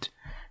summit.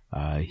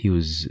 He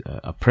was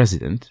a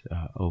president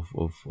of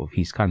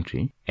his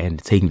country,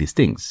 and saying these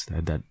things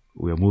that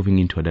we are moving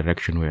into a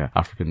direction where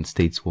African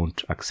states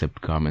won't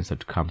accept governments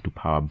that come to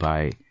power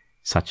by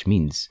such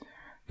means,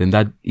 then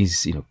that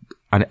is,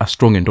 a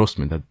strong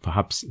endorsement that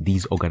perhaps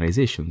these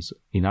organizations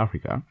in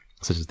Africa,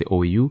 such as the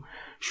OAU,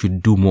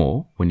 should do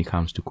more when it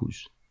comes to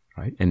coups,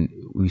 right? And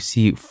we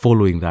see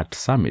following that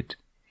summit,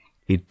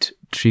 it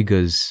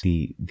triggers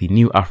the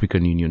new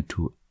African Union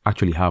to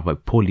actually have a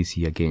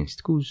policy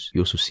against coups.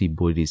 You also see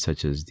bodies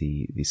such as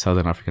the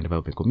Southern African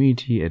Development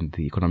Community and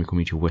the Economic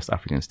Community of West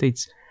African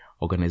States,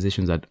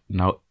 organizations that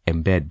now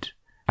embed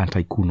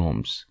anti-coup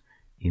norms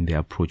in their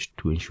approach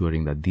to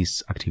ensuring that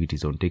these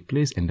activities don't take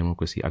place and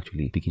democracy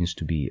actually begins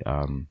to be,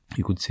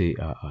 you could say,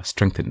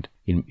 strengthened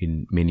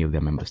in many of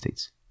their member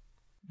states.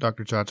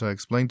 Dr. Chacha,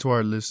 explain to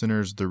our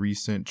listeners the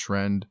recent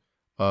trend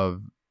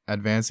of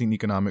advancing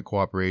economic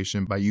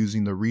cooperation by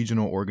using the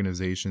regional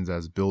organizations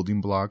as building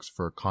blocks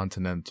for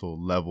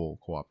continental level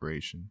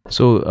cooperation.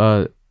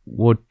 So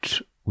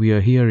what we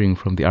are hearing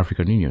from the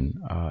African Union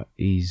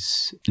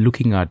is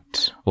looking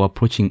at or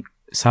approaching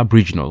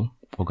sub-regional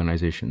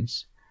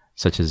organizations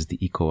such as the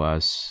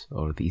ECOWAS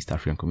or the East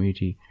African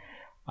Community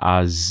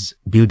as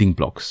building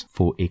blocks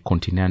for a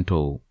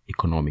continental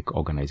economic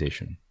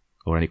organization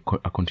or a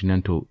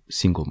continental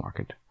single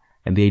market.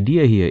 And the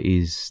idea here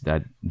is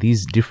that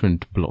these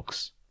different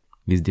blocks,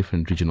 these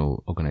different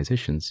regional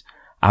organizations,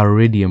 are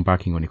already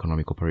embarking on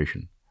economic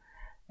cooperation.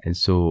 And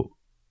so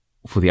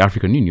for the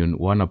African Union,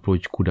 one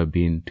approach could have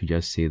been to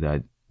just say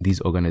that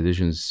these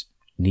organizations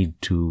need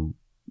to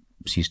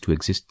cease to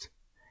exist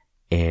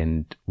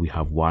and we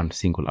have one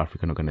single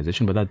African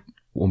organization, but that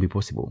won't be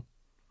possible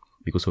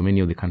because for many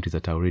of the countries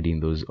that are already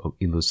in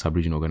those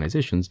sub-regional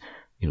organizations,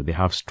 they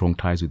have strong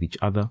ties with each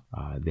other.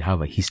 They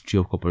have a history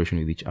of cooperation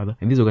with each other,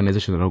 and these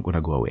organizations are not going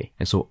to go away.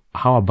 And so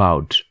how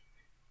about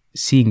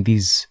seeing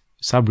these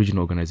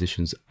sub-regional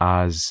organizations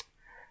as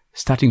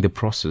starting the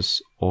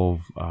process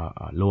of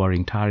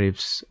lowering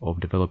tariffs, of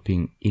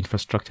developing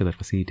infrastructure that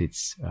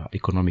facilitates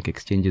economic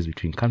exchanges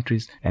between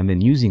countries, and then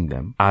using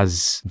them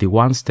as the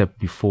one step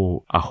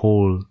before a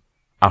whole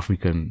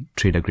African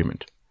trade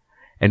agreement.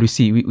 And we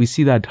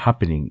see that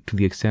happening to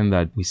the extent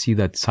that we see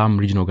that some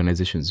regional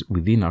organizations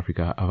within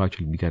Africa have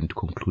actually begun to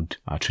conclude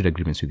trade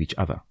agreements with each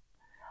other.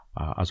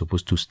 As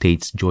opposed to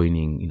states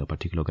joining in a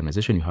particular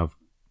organization, you have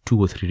 2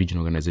 or 3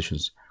 regional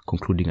organizations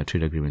concluding a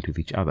trade agreement with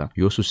each other.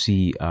 You also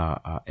see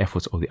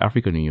efforts of the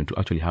African Union to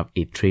actually have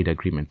a trade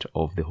agreement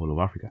of the whole of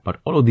Africa.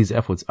 But all of these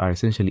efforts are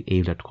essentially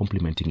aimed at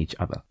complementing each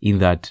other, in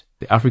that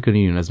the African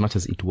Union, as much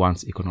as it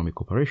wants economic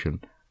cooperation,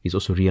 is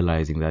also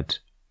realizing that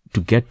to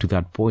get to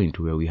that point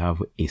where we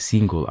have a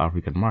single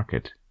African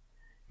market,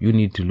 you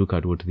need to look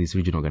at what these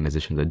regional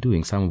organizations are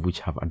doing, some of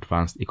which have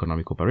advanced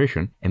economic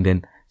cooperation, and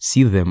then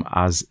see them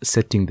as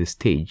setting the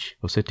stage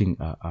or setting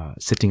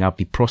up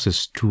the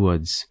process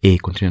towards a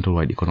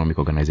continental-wide economic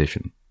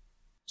organization.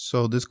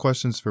 So this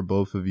question's for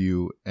both of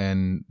you,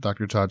 and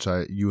Dr.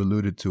 Chacha, you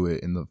alluded to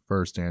it in the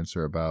first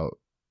answer about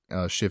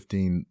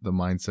shifting the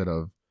mindset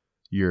of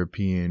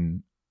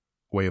European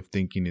way of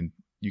thinking, and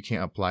you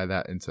can't apply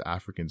that into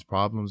Africans'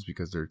 problems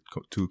because they're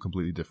 2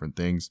 completely different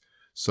things.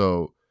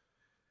 So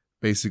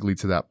basically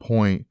to that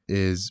point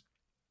is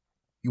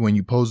when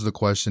you pose the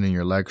question in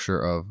your lecture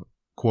of,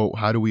 quote,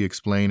 how do we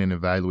explain and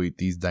evaluate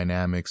these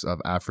dynamics of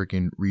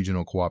African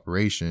regional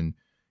cooperation?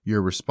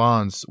 Your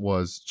response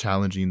was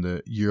challenging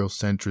the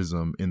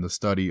Eurocentrism in the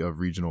study of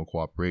regional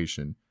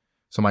cooperation.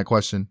 So my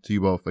question to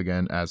you both,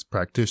 again, as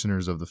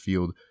practitioners of the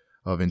field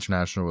of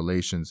international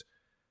relations,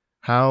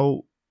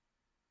 how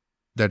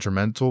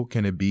detrimental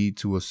can it be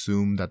to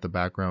assume that the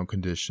background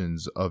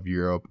conditions of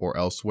Europe or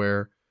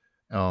elsewhere,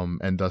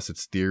 and thus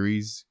its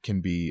theories, can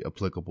be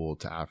applicable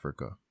to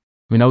Africa?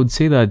 I would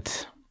say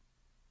that,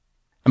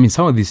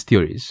 some of these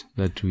theories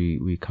that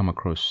we come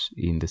across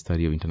in the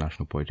study of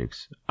international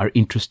politics are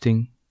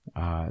interesting.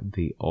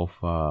 They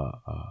offer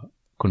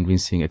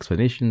convincing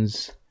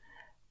explanations,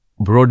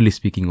 broadly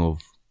speaking, of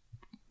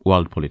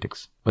world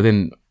politics. But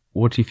then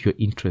what if your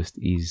interest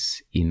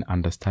is in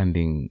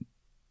understanding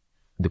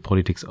the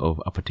politics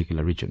of a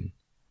particular region,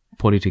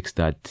 politics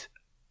that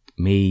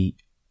may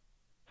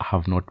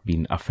have not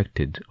been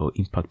affected or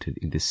impacted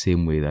in the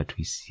same way that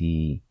we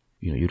see,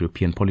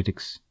 European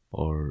politics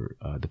or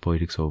the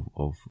politics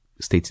of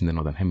states in the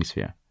Northern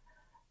Hemisphere.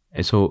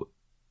 And so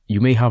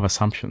you may have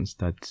assumptions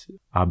that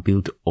are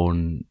built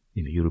on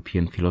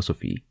European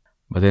philosophy,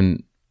 but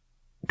then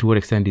to what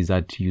extent is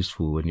that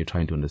useful when you're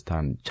trying to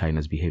understand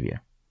China's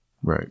behavior?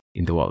 Right.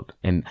 In the world.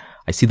 And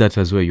I see that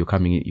as where you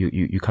come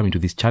into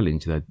this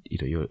challenge that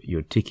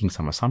you're taking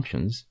some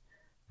assumptions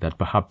that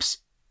perhaps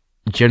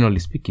generally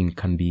speaking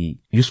can be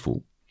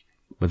useful,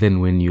 but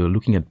then when you're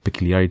looking at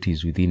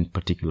peculiarities within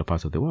particular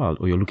parts of the world,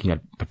 or you're looking at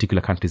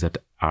particular countries that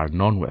are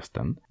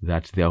non-Western,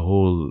 that their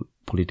whole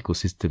political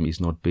system is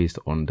not based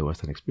on the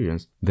Western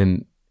experience,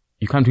 then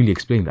you can't really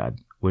explain that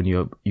when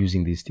you're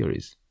using these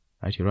theories,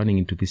 right? You're running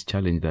into this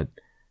challenge that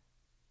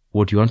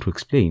what you want to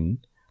explain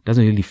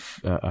doesn't really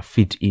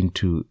fit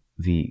into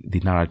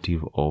the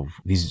narrative of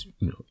these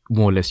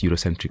more or less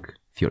Eurocentric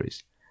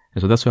theories.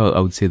 And so that's why I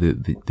would say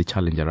the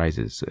challenge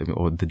arises,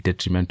 or the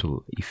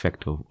detrimental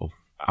effect of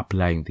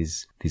applying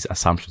these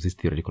assumptions, these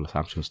theoretical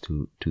assumptions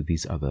to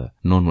these other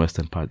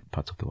non-Western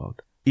parts of the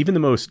world. Even the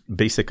most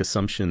basic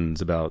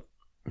assumptions about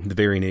the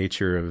very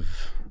nature of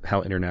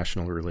how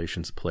international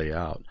relations play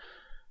out,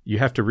 you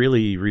have to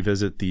really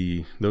revisit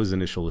those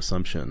initial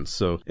assumptions.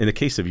 So in the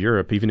case of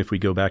Europe, even if we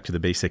go back to the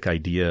basic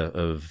idea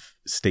of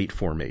state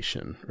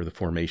formation or the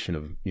formation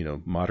of,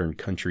 modern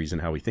countries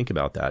and how we think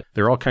about that,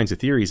 there are all kinds of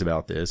theories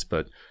about this,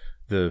 but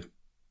the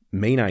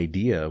main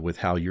idea with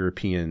how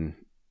European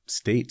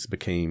states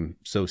became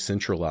so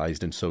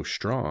centralized and so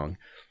strong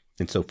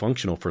and so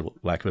functional, for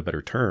lack of a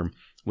better term,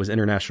 was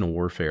international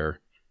warfare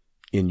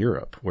in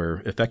Europe,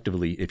 where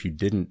effectively if you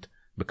didn't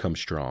become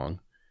strong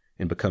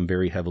and become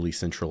very heavily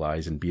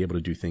centralized and be able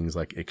to do things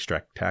like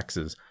extract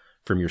taxes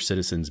from your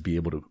citizens, be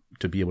able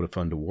to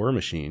fund a war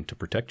machine to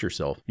protect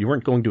yourself, you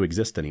weren't going to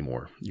exist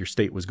anymore. Your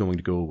state was going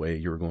to go away.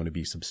 You were going to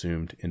be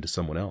subsumed into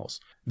someone else.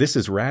 This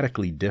is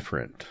radically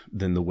different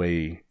than the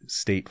way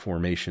state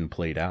formation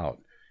played out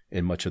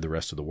in much of the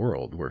rest of the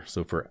world,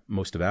 so for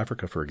most of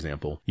Africa, for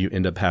example, you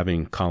end up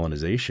having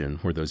colonization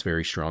where those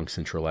very strong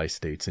centralized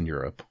states in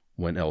Europe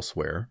went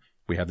elsewhere.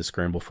 We have the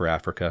scramble for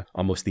Africa.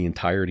 Almost the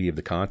entirety of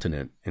the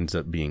continent ends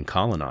up being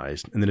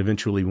colonized. And then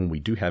eventually when we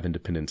do have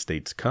independent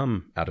states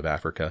come out of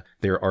Africa,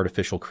 they're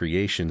artificial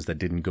creations that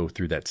didn't go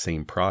through that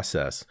same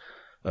process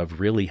of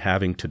really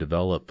having to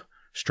develop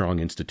strong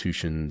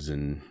institutions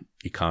and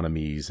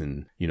economies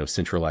and,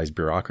 centralized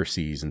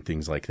bureaucracies and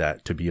things like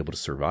that to be able to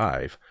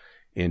survive.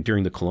 And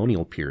during the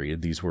colonial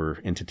period, these were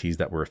entities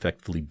that were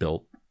effectively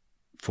built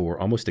for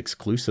almost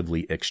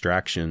exclusively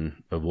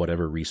extraction of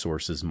whatever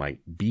resources might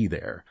be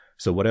there.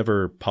 So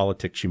whatever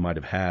politics you might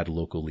have had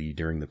locally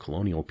during the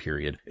colonial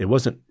period, it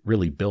wasn't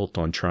really built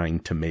on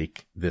trying to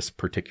make this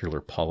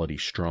particular polity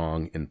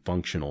strong and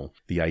functional.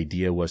 The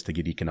idea was to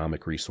get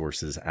economic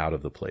resources out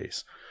of the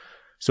place.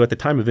 So at the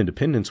time of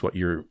independence, what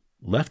you're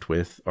left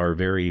with are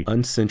very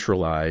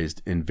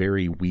uncentralized and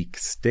very weak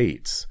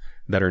states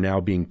that are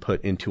now being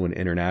put into an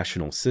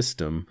international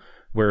system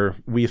where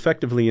we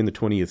effectively in the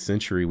 20th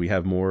century, we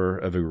have more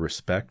of a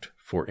respect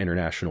for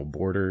international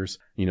borders.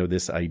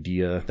 This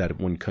idea that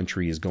one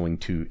country is going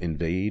to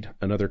invade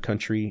another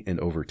country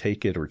and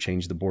overtake it or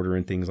change the border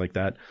and things like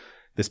that.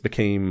 This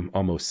became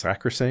almost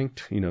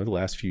sacrosanct, the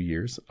last few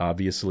years.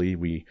 Obviously,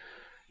 we've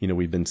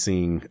been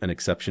seeing an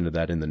exception to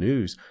that in the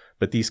news,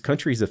 but these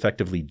countries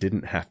effectively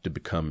didn't have to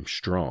become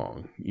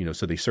strong,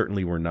 so they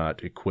certainly were not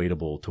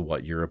equatable to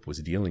what Europe was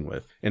dealing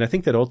with. And I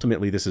think that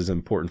ultimately this is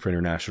important for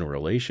international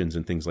relations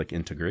and things like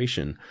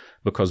integration,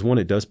 because one,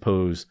 it does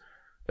pose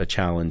a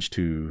challenge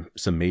to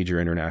some major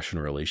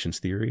international relations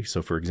theory.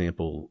 So for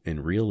example,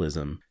 in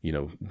realism,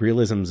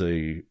 realism's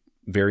a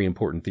very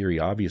important theory,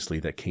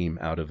 obviously, that came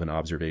out of an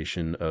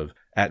observation of,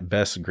 at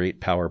best, great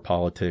power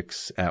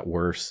politics, at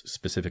worst,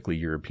 specifically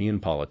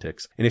European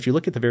politics. And if you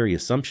look at the very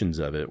assumptions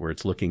of it, where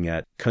it's looking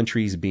at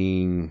countries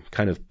being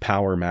kind of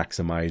power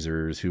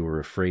maximizers who are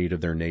afraid of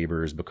their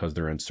neighbors because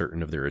they're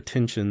uncertain of their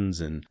intentions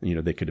and,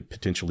 they could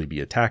potentially be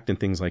attacked and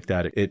things like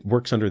that, it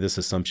works under this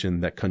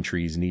assumption that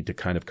countries need to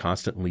kind of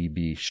constantly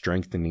be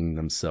strengthening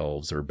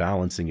themselves or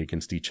balancing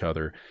against each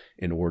other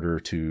in order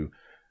to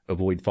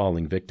avoid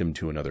falling victim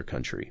to another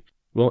country.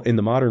 Well, in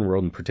the modern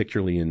world, and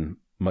particularly in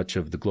much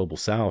of the global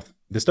South,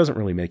 this doesn't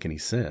really make any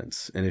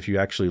sense. And if you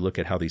actually look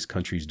at how these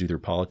countries do their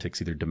politics,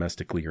 either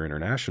domestically or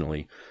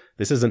internationally,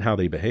 this isn't how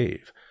they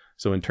behave.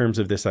 So in terms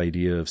of this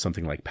idea of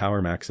something like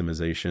power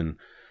maximization,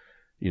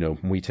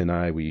 Mwita and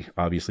I, we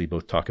obviously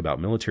both talk about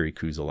military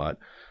coups a lot.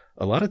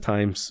 A lot of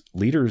times,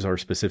 leaders are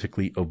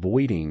specifically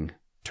avoiding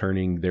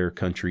turning their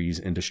countries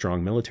into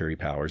strong military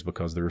powers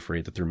because they're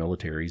afraid that their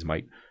militaries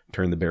might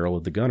turn the barrel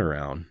of the gun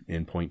around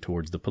and point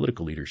towards the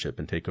political leadership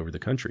and take over the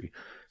country.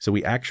 So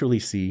we actually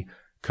see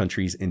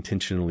countries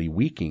intentionally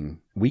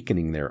weakening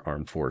their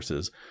armed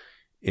forces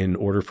in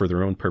order for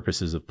their own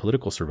purposes of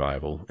political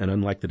survival. And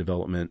unlike the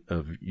development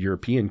of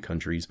European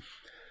countries,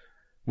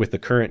 with the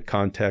current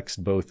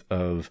context both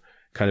of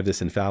kind of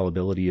this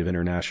infallibility of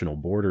international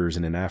borders,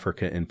 and in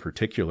Africa in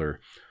particular,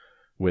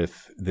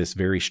 with this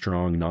very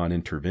strong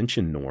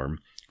non-intervention norm,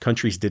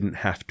 countries didn't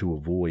have to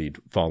avoid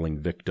falling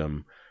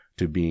victim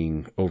to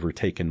being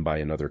overtaken by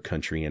another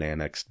country and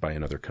annexed by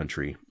another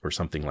country or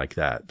something like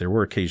that. There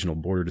were occasional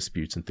border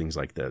disputes and things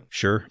like that.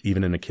 Sure,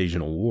 even an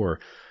occasional war,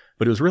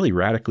 but it was really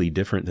radically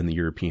different than the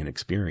European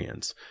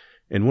experience.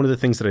 And one of the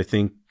things that I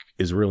think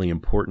is really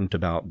important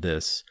about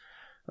this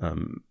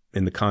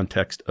in the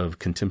context of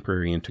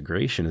contemporary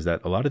integration is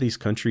that a lot of these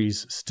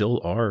countries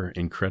still are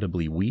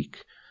incredibly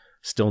weak,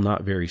 still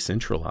not very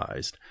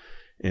centralized.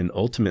 And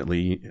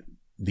ultimately,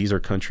 these are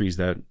countries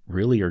that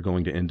really are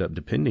going to end up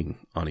depending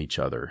on each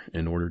other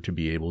in order to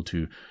be able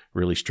to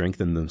really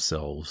strengthen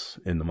themselves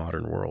in the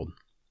modern world.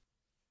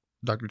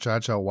 Dr.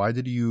 Chacha, why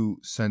did you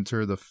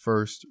center the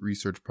first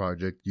research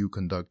project you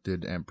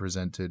conducted and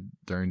presented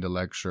during the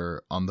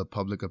lecture on the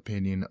public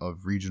opinion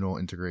of regional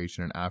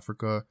integration in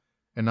Africa,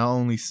 and not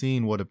only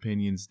seeing what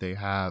opinions they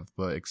have,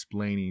 but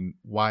explaining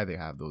why they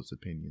have those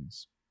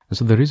opinions?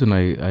 So the reason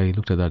I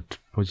looked at that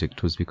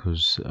project was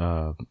because,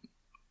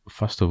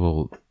 first of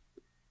all,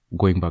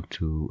 going back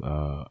to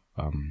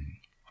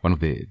one of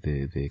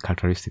the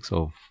characteristics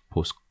of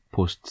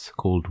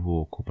post-Cold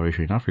War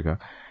cooperation in Africa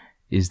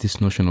is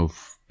this notion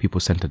of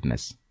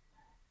people-centeredness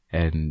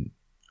and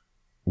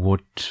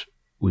what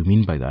we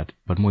mean by that,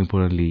 but more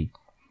importantly,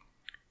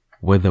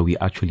 whether we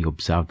actually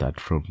observe that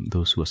from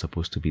those who are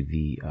supposed to be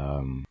the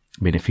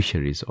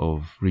beneficiaries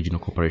of regional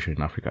cooperation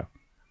in Africa.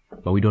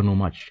 But we don't know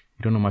much.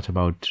 We don't know much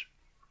about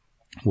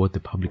what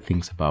the public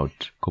thinks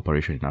about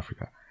cooperation in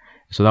Africa.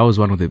 So that was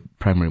one of the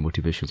primary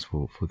motivations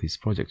for this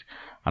project.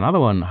 Another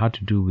one had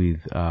to do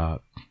with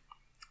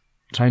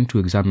trying to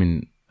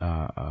examine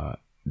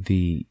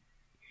the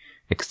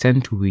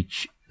extent to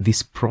which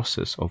this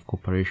process of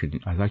cooperation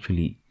has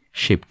actually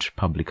shaped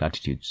public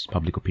attitudes,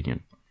 public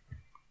opinion.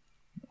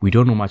 We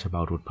don't know much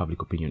about what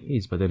public opinion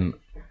is, but then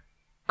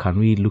can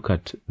we look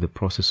at the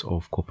process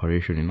of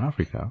cooperation in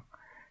Africa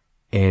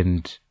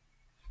and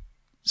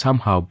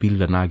somehow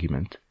build an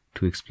argument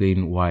to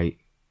explain why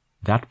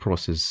that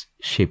process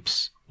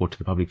shapes what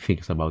the public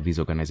thinks about these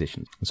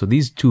organizations? So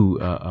these two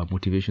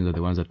motivations are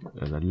the ones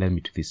that led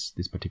me to this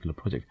particular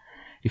project.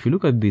 If you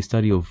look at the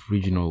study of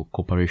regional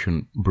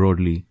cooperation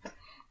broadly,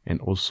 and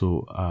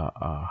also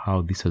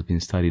how this has been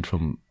studied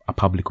from a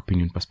public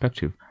opinion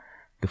perspective,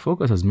 the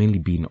focus has mainly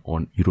been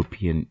on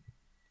European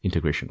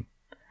integration.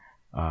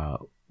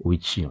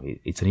 which,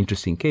 it's an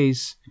interesting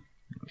case,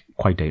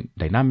 quite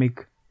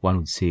dynamic, one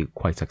would say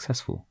quite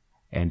successful.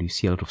 And you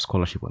see a lot of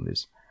scholarship on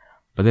this.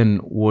 But then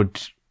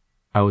what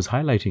I was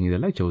highlighting in the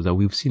lecture was that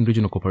we've seen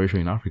regional cooperation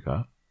in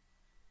Africa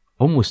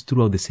almost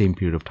throughout the same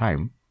period of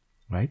time,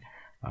 right?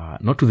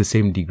 Not to the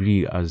same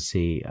degree as,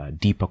 say,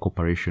 deeper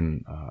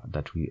cooperation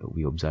that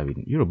we observe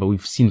in Europe, but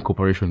we've seen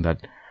cooperation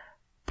that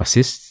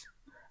persists,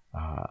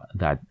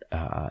 that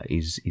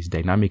is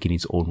dynamic in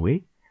its own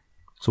way.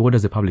 So what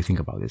does the public think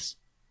about this?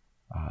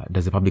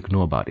 Does the public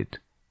know about it?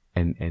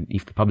 And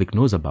if the public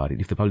knows about it,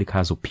 if the public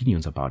has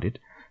opinions about it,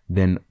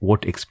 then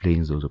what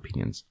explains those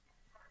opinions?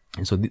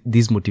 And so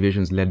these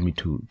motivations led me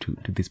to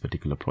this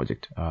particular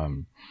project,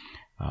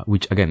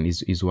 which again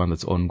is one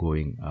that's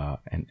ongoing,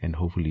 and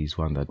hopefully is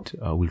one that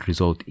will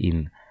result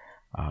in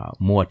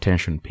more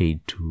attention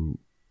paid to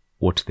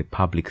what the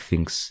public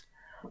thinks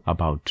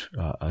about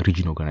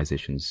regional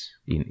organizations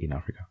in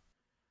Africa.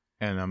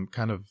 And I'm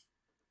kind of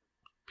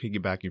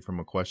piggybacking from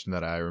a question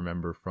that I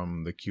remember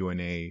from the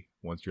Q&A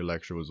once your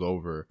lecture was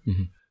over.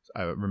 Mm-hmm.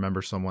 I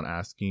remember someone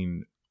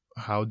asking,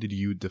 how did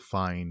you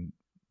define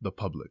the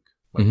public?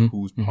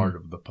 Who's part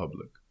of the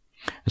public?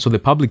 So the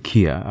public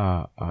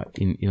here,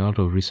 in a lot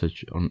of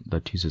research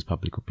that uses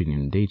public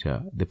opinion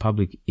data, the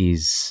public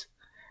is,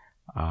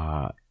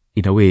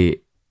 in a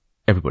way,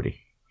 everybody.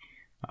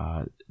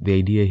 The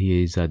idea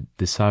here is that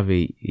the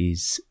survey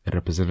is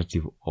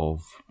representative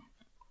of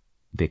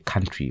the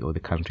country or the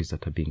countries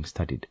that are being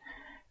studied.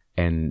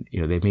 And,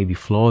 there may be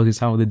flaws in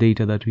some of the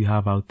data that we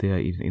have out there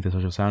in the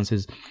social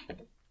sciences,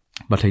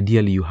 but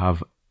ideally you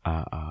have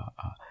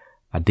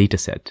a data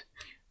set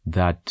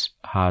that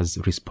has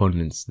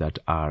respondents that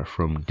are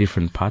from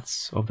different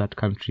parts of that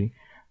country,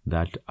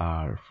 that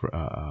are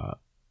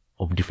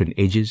of different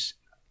ages,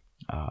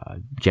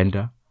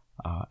 gender.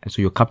 And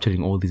so you're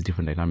capturing all these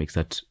different dynamics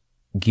that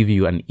give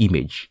you an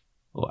image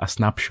or a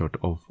snapshot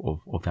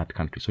of that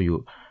country.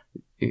 So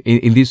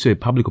in this way,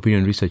 public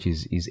opinion research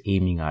is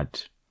aiming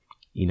at,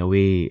 in a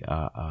way,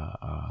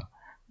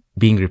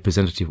 being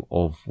representative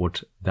of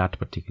what that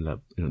particular,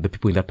 the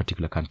people in that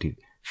particular country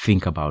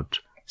think about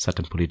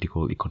certain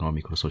political,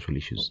 economic, or social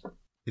issues.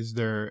 Is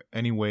there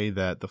any way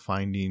that the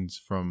findings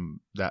from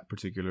that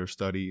particular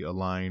study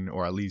align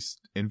or at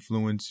least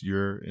influence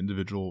your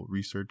individual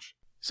research?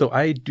 So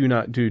I do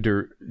not do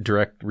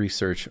direct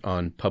research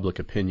on public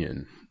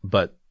opinion,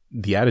 but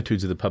the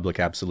attitudes of the public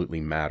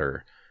absolutely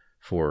matter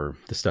for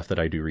the stuff that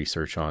I do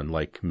research on,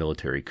 like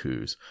military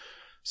coups.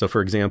 So,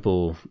 for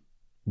example,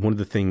 one of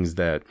the things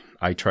that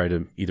I try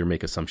to either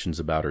make assumptions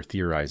about or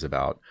theorize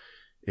about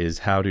is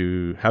how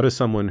does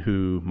someone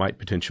who might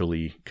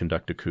potentially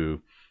conduct a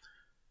coup,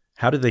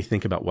 how do they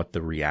think about what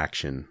the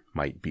reaction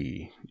might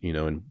be?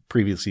 And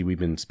previously we've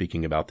been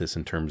speaking about this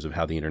in terms of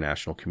how the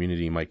international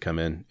community might come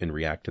in and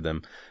react to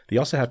them. They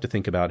also have to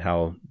think about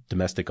how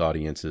domestic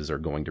audiences are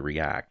going to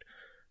react.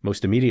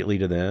 Most immediately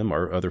to them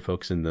are other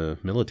folks in the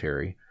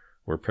military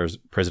or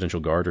presidential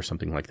guard or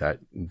something like that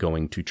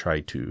going to try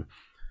to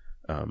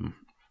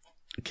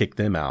kick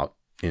them out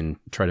and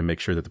try to make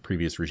sure that the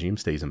previous regime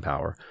stays in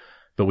power.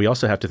 But we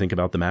also have to think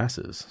about the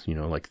masses,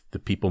 like the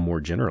people more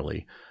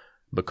generally,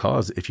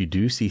 because if you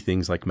do see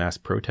things like mass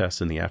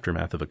protests in the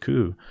aftermath of a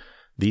coup,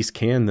 these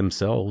can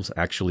themselves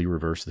actually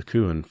reverse the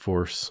coup and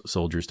force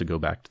soldiers to go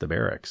back to the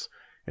barracks.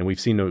 And we've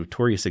seen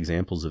notorious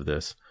examples of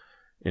this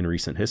in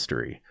recent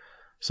history.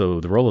 So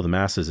the role of the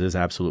masses is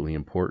absolutely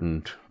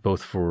important,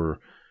 both for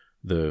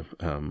the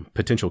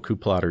potential coup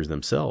plotters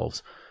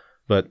themselves,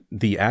 but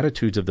the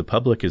attitudes of the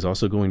public is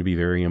also going to be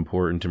very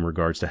important in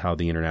regards to how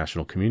the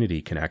international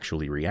community can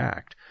actually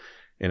react.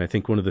 And I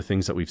think one of the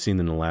things that we've seen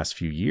in the last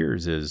few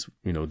years is,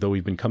 though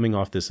we've been coming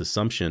off this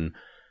assumption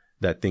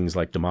that things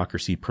like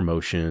democracy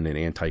promotion and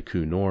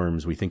anti-coup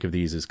norms, we think of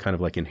these as kind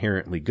of like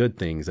inherently good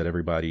things that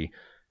everybody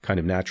kind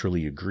of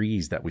naturally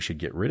agrees that we should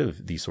get rid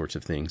of these sorts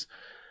of things.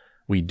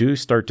 We do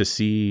start to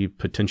see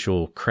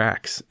potential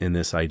cracks in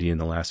this idea in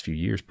the last few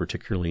years,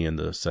 particularly in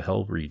the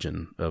Sahel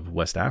region of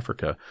West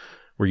Africa,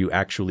 where you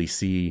actually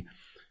see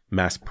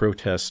mass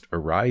protests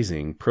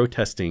arising,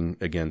 protesting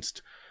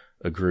against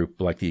a group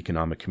like the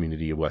Economic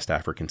Community of West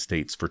African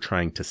States for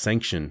trying to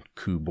sanction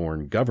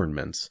coup-born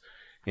governments,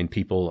 and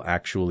people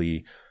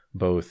actually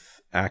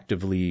both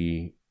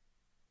actively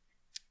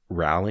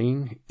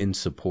rallying in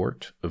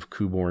support of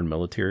coup-born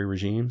military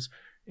regimes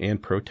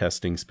and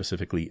protesting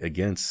specifically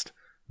against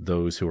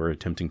those who are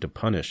attempting to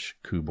punish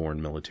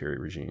coup-born military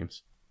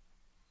regimes.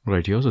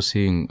 Right. You're also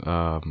seeing,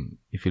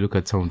 if you look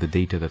at some of the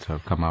data that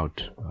have come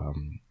out,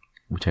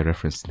 which I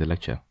referenced in the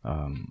lecture,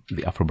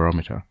 the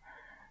Afrobarometer,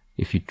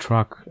 if you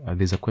track,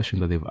 there's a question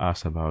that they've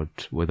asked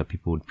about whether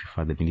people would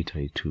prefer the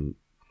military to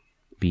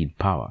be in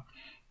power.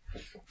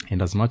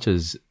 And as much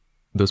as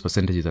those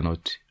percentages are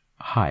not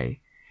high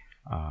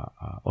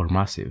or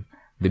massive,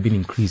 they've been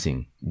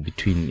increasing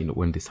between,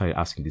 when they started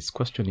asking this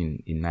question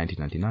in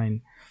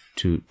 1999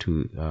 to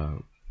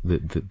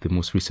the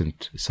most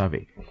recent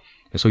survey.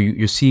 So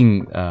you're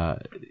seeing,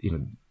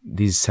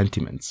 these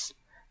sentiments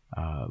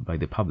by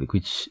the public,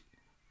 which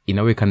in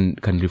a way can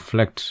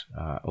reflect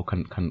or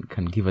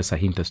can give us a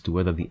hint as to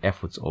whether the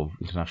efforts of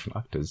international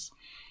actors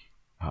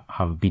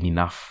have been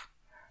enough,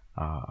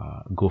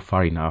 go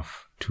far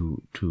enough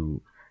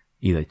to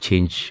either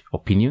change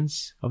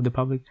opinions of the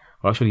public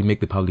or actually make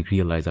the public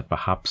realize that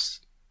perhaps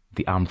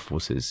the armed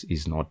forces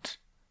is not,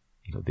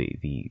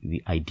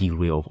 the ideal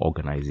way of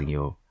organizing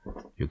your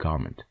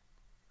government.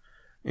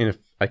 And if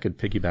I could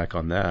piggyback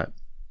on that,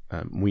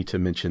 Mwita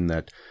mentioned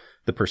that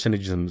the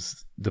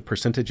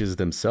percentages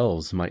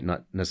themselves might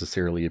not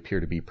necessarily appear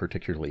to be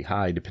particularly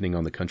high, depending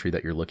on the country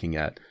that you're looking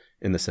at.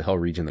 In the Sahel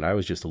region that I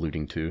was just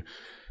alluding to,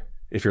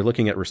 if you're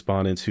looking at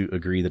respondents who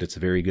agree that it's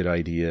a very good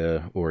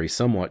idea or a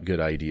somewhat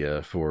good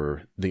idea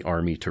for the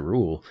army to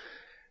rule,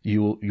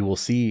 you will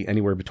see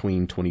anywhere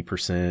between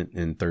 20%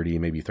 and 30,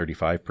 maybe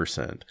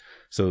 35%.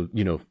 So,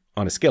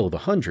 on a scale of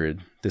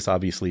 100, this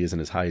obviously isn't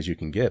as high as you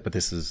can get, but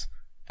this is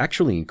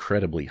actually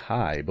incredibly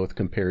high, both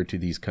compared to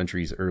these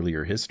countries'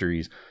 earlier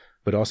histories,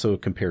 but also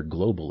compared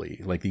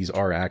globally. Like, these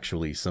are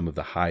actually some of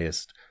the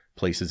highest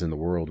places in the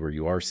world where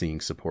you are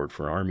seeing support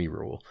for army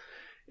rule.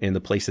 And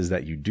the places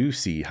that you do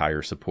see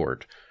higher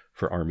support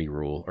for army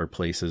rule are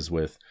places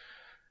with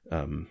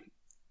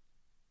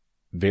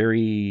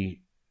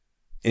very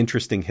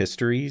interesting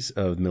histories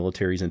of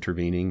militaries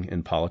intervening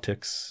in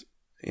politics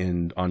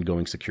and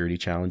ongoing security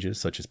challenges,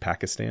 such as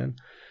Pakistan.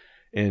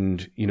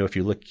 And, if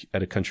you look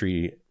at a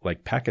country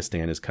like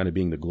Pakistan as kind of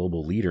being the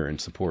global leader in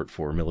support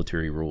for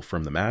military rule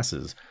from the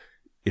masses,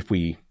 if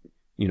we,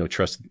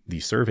 trust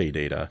the survey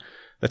data,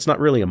 that's not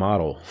really a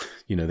model,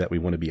 that we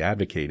want to be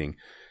advocating.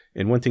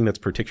 And one thing that's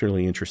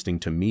particularly interesting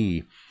to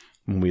me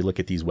when we look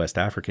at these West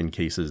African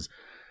cases,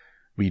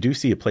 we do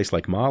see a place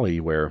like Mali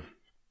where,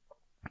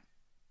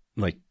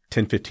 like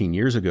 10, 15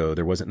 years ago,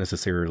 there wasn't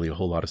necessarily a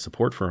whole lot of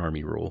support for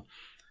army rule.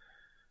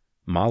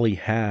 Mali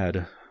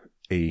had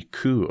a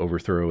coup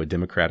overthrow a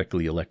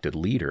democratically elected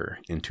leader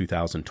in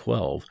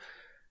 2012.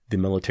 The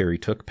military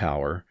took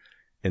power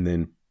and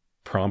then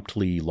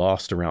promptly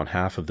lost around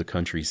half of the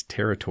country's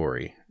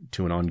territory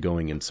to an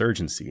ongoing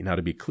insurgency. Now,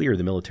 to be clear,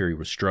 the military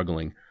was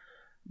struggling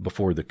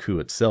before the coup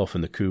itself,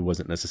 and the coup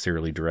wasn't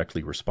necessarily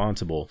directly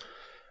responsible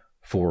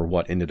for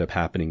what ended up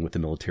happening with the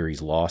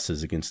military's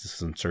losses against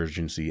this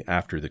insurgency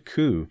after the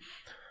coup.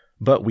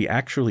 But we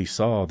actually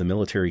saw the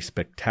military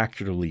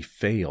spectacularly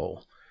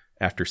fail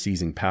after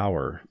seizing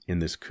power in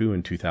this coup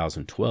in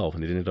 2012,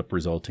 and it ended up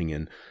resulting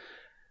in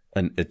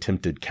an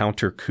attempted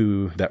counter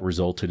coup that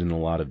resulted in a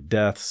lot of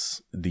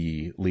deaths.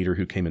 The leader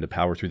who came into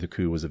power through the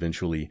coup was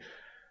eventually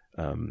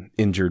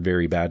injured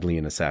very badly in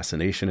an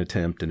assassination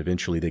attempt, and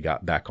eventually they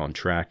got back on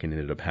track and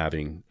ended up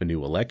having a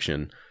new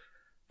election.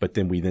 But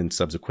then we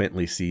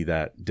subsequently see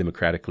that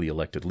democratically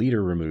elected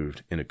leader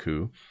removed in a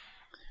coup.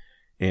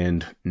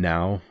 And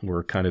now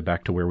we're kind of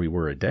back to where we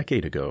were a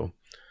decade ago,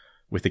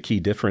 with the key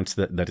difference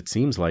that it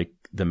seems like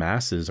the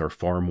masses are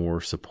far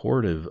more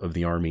supportive of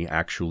the army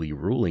actually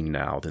ruling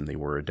now than they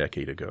were a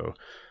decade ago,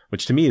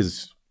 which to me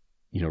is,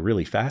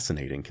 really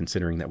fascinating,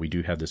 considering that we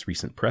do have this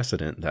recent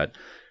precedent that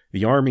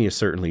the army is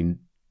certainly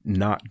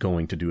not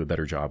going to do a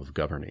better job of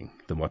governing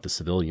than what the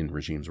civilian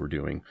regimes were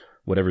doing,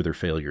 whatever their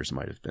failures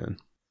might have been.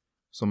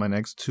 So my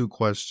next two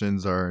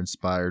questions are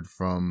inspired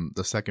from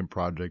the second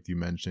project you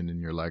mentioned in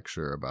your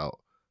lecture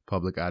about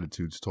public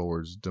attitudes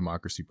towards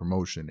democracy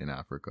promotion in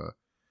Africa.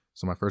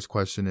 So my first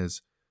question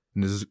is,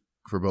 and this is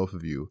for both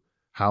of you,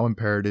 how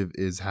imperative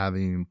is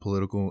having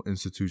political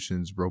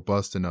institutions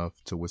robust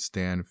enough to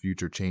withstand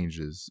future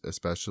changes,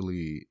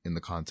 especially in the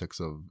context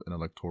of an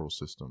electoral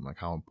system? Like,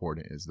 how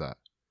important is that?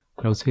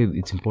 I would say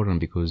it's important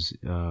because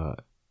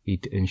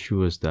it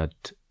ensures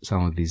that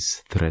some of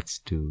these threats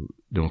to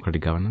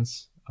democratic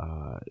governance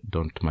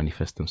don't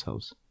manifest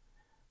themselves.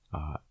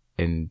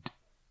 And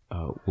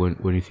when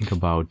you think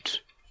about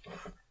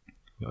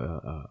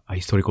a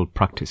historical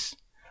practice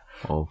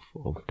of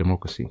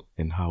democracy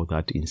and how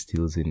that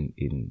instills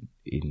in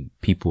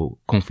people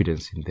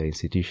confidence in their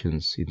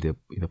institutions, in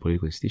the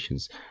political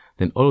institutions,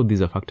 then all of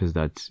these are factors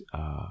that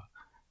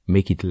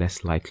make it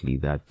less likely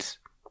that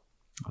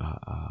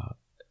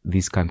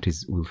these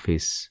countries will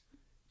face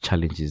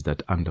challenges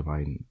that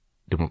undermine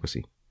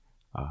democracy.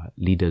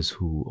 Leaders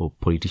or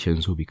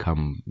politicians who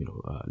become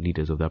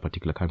leaders of that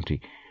particular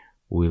country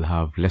will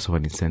have less of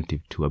an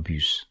incentive to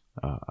abuse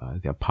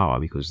their power,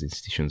 because the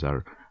institutions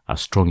are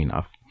strong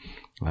enough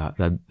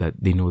that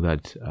they know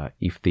that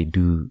if they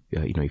do,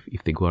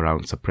 if they go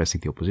around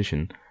suppressing the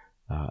opposition,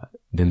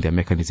 then there are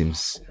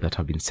mechanisms that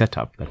have been set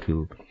up that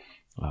will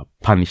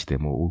punish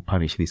them or will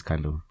punish this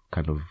kind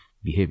of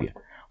behavior.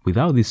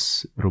 Without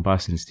these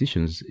robust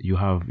institutions, you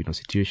have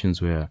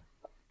situations where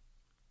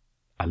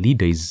a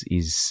leader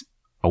is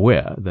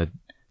aware that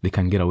they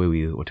can get away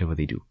with whatever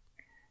they do.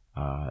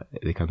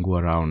 They can go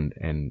around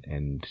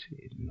and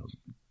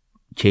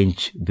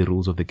change the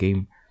rules of the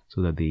game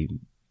so that they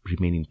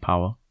remain in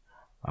power,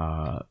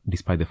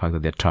 despite the fact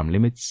that there are term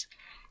limits.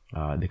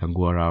 They can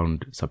go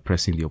around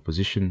suppressing the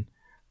opposition,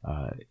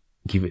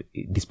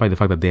 despite the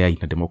fact that they are in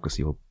a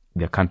democracy, or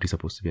their country is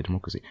supposed to be a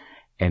democracy.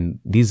 And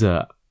these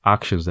are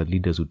actions that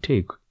leaders would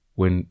take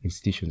when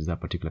institutions in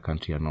that particular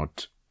country are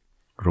not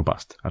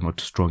robust, are not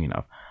strong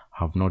enough,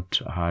 have not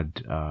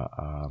had,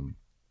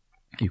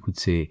 you could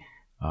say,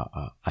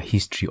 a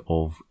history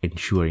of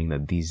ensuring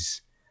that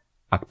these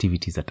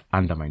activities that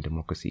undermine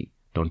democracy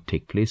don't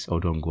take place or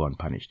don't go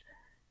unpunished.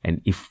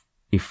 And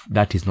if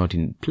that is not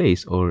in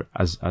place, or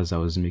as I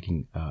was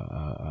making,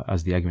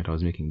 as the argument I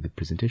was making in the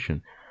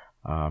presentation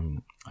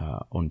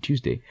on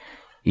Tuesday,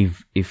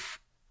 if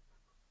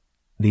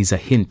there's a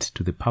hint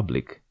to the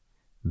public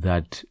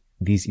that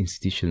these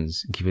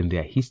institutions, given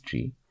their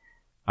history,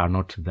 are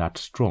not that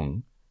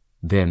strong,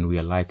 then we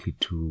are likely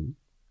to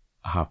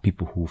have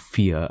people who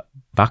fear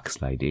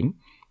backsliding,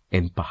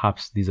 and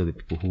perhaps these are the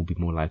people who will be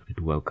more likely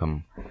to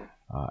welcome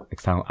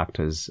external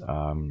actors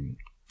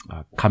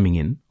coming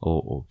in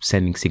or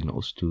sending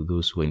signals to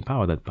those who are in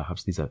power that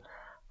perhaps these are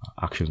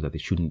actions that they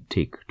shouldn't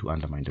take to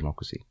undermine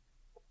democracy.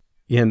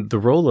 Yeah, and the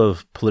role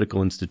of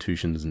political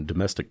institutions and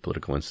domestic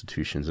political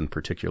institutions in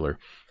particular,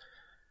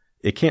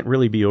 it can't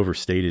really be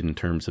overstated in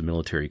terms of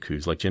military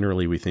coups. Like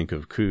generally we think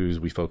of coups,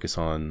 we focus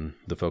on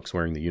the folks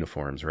wearing the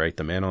uniforms, right?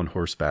 The man on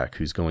horseback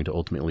who's going to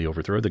ultimately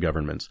overthrow the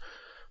governments.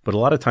 But a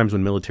lot of times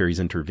when militaries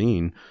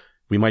intervene,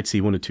 we might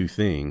see one of two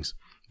things.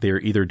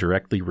 They're either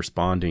directly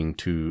responding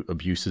to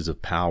abuses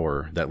of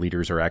power that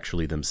leaders are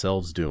actually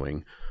themselves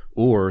doing,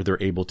 or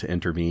they're able to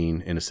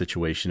intervene in a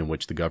situation in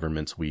which the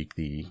government's weak,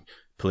 the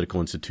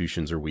political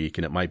institutions are weak,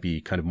 and it might be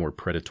kind of more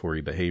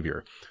predatory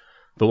behavior.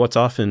 But what's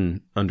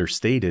often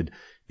understated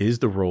is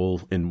the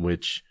role in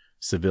which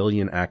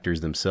civilian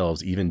actors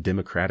themselves, even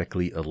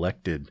democratically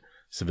elected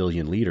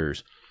civilian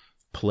leaders,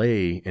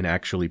 play in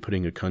actually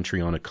putting a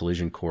country on a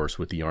collision course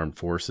with the armed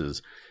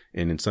forces,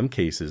 and in some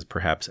cases,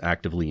 perhaps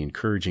actively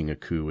encouraging a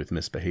coup with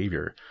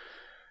misbehavior.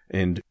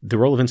 And the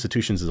role of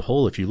institutions as a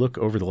whole, if you look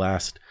over the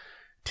last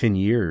 10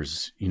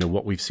 years,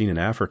 what we've seen in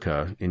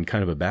Africa in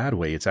kind of a bad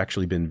way, it's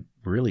actually been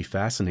really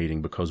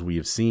fascinating because we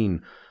have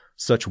seen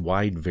such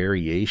wide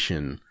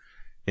variation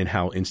in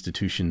how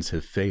institutions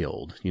have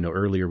failed.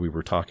 Earlier we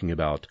were talking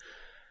about,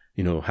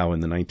 how in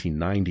the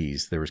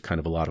 1990s, there was kind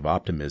of a lot of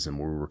optimism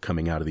where we were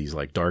coming out of these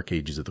like dark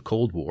ages of the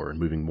Cold War and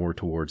moving more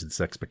towards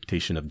this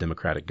expectation of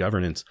democratic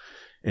governance.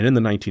 And in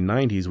the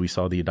 1990s, we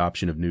saw the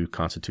adoption of new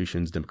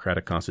constitutions,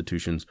 democratic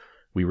constitutions.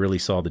 We really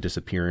saw the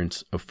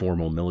disappearance of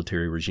formal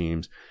military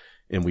regimes.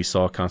 And we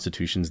saw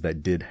constitutions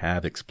that did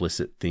have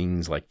explicit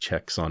things like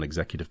checks on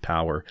executive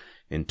power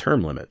and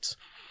term limits.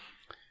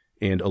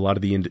 And a lot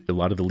of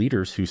the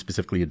leaders who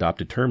specifically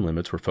adopted term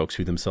limits were folks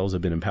who themselves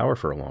have been in power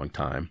for a long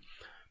time.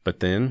 But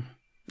then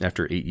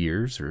after 8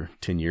 years or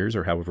 10 years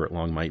or however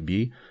long might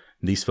be,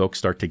 these folks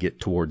start to get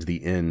towards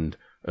the end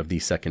of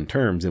these second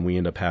terms, and we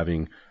end up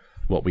having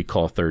what we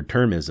call third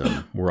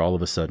termism, where all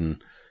of a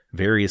sudden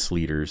various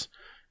leaders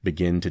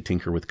begin to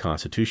tinker with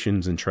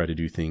constitutions and try to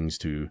do things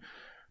to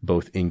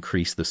both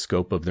increase the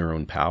scope of their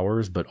own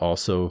powers, but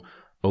also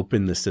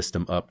open the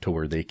system up to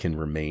where they can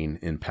remain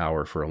in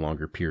power for a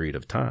longer period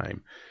of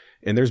time.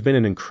 And there's been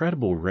an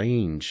incredible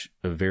range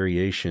of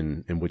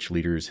variation in which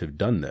leaders have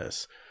done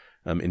this.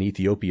 In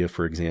Ethiopia,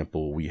 for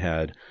example, we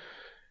had,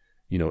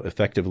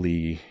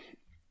 effectively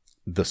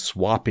the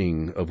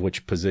swapping of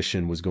which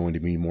position was going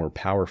to be more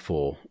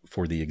powerful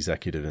for the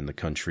executive in the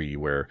country,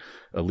 where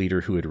a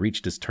leader who had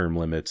reached his term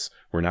limits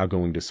were now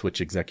going to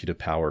switch executive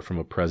power from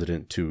a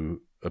president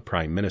to a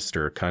prime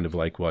minister, kind of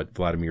like what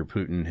Vladimir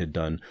Putin had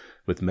done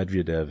with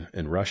Medvedev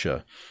in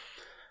Russia.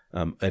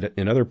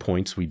 In other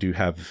points, we do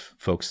have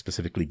folks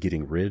specifically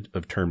getting rid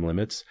of term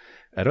limits.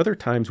 At other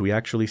times, we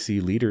actually see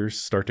leaders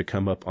start to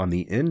come up on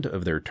the end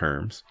of their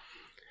terms,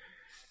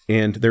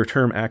 and their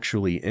term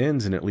actually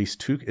ends in at least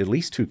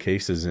two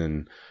cases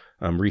in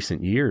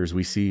recent years.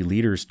 We see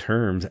leaders'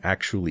 terms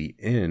actually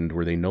end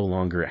where they no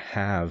longer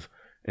have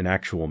an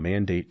actual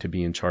mandate to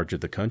be in charge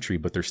of the country,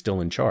 but they're still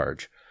in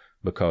charge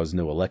because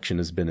no election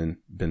has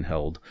been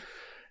held.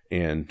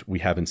 And we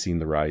hadn't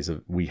seen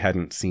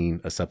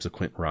a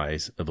subsequent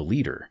rise of a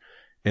leader.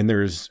 And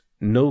there's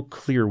no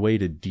clear way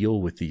to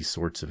deal with these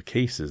sorts of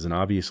cases. And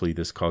obviously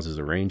this causes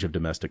a range of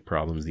domestic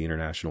problems. The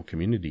international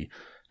community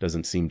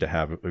doesn't seem to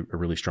have a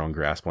really strong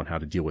grasp on how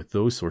to deal with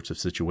those sorts of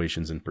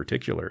situations in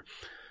particular.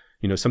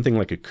 Something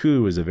like a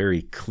coup is a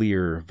very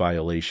clear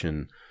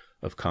violation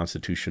of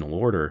constitutional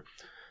order.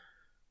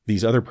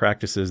 These other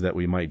practices that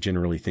we might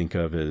generally think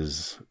of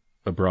as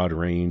a broad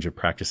range of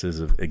practices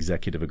of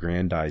executive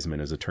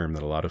aggrandizement is a term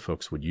that a lot of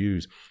folks would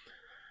use.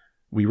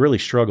 We really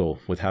struggle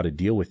with how to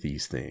deal with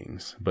these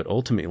things, but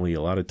ultimately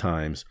a lot of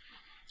times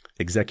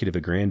executive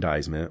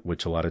aggrandizement,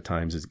 which a lot of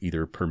times is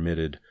either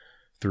permitted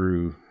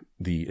through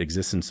the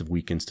existence of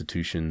weak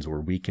institutions or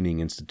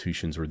weakening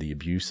institutions or the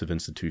abuse of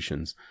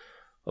institutions,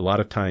 a lot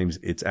of times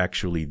it's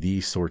actually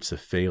these sorts of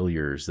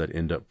failures that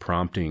end up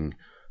prompting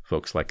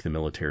folks like the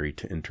military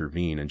to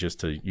intervene. And just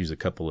to use a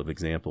couple of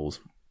examples,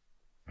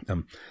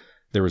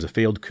 there was a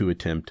failed coup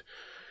attempt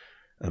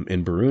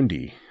in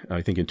Burundi,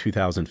 I think in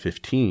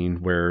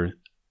 2015, where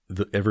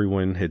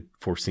everyone had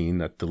foreseen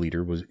that the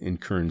leader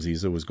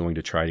Nkurunziza was going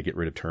to try to get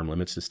rid of term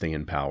limits to stay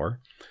in power.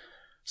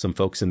 Some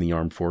folks in the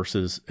armed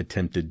forces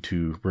attempted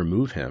to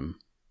remove him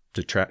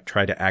to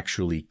try to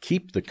actually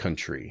keep the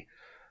country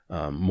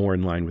more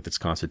in line with its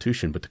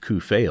constitution, but the coup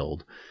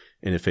failed.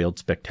 And it failed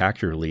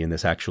spectacularly, and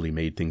this actually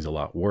made things a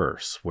lot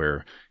worse,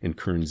 where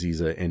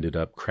Nkurunziza ended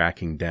up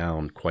cracking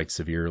down quite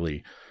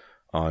severely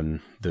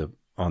on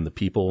the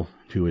people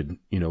who had,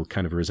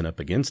 kind of risen up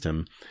against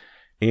him,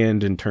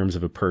 and in terms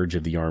of a purge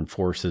of the armed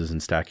forces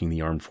and stacking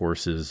the armed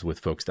forces with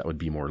folks that would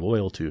be more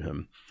loyal to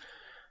him.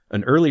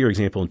 An earlier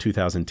example in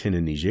 2010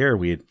 in Niger,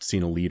 we had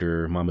seen a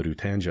leader, Mamadou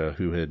Tanja,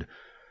 who had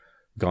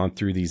gone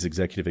through these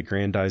executive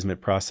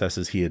aggrandizement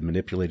processes. He had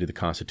manipulated the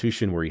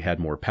constitution where he had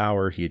more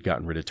power. He had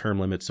gotten rid of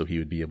term limits so he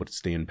would be able to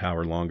stay in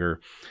power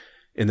longer.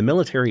 And the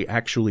military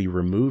actually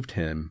removed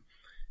him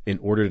in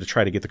order to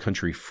try to get the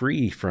country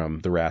free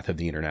from the wrath of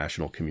the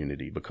international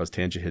community, because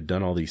Tanja had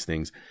done all these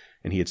things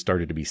and he had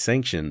started to be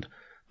sanctioned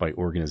by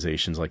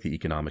organizations like the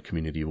Economic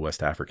Community of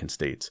West African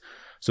States.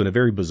 So in a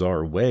very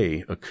bizarre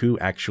way, a coup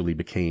actually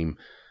became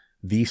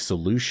the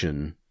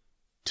solution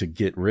to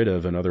get rid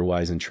of an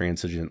otherwise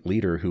intransigent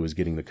leader who was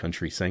getting the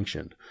country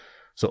sanctioned.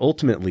 So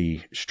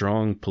ultimately,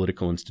 strong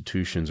political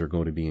institutions are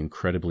going to be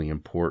incredibly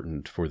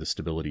important for the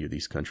stability of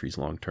these countries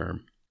long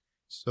term.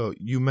 So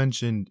you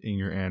mentioned in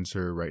your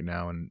answer right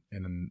now and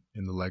in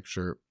the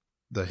lecture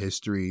the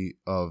history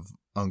of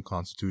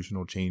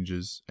unconstitutional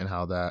changes and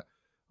how that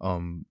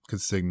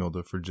could signal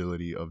the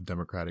fragility of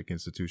democratic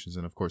institutions.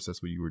 And of course,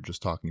 that's what you were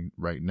just talking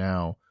right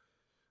now.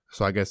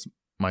 So I guess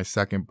my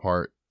second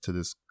part to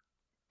this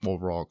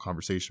overall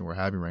conversation we're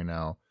having right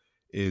now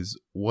is,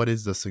 what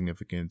is the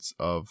significance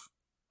of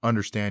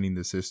understanding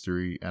this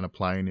history and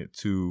applying it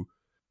to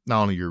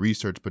not only your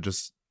research, but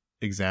just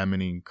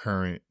examining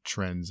current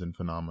trends and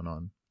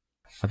phenomenon?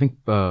 I think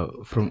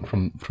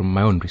from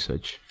my own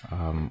research,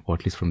 or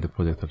at least from the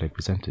project that I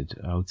presented,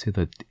 I would say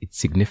that it's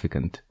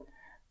significant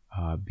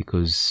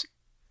because,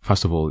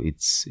 first of all,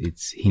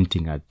 it's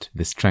hinting at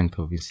the strength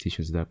of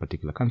institutions in that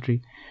particular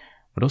country,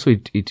 but also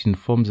it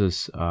informs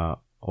us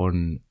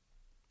on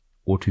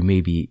what we may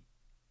be,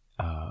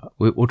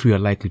 what we are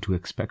likely to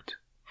expect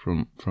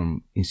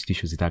from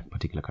institutions in that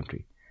particular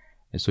country.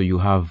 And so you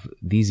have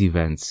these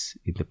events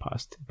in the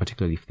past,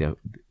 particularly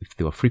if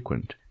they were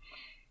frequent,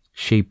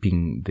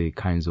 shaping the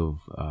kinds of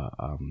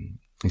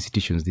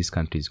institutions this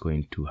country is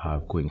going to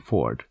have going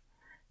forward,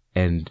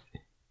 and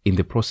in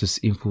the process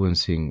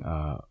influencing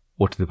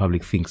what the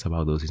public thinks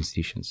about those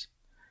institutions.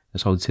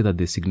 And so I would say that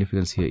the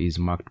significance here is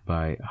marked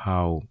by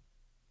how,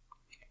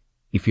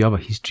 if you have a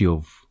history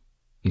of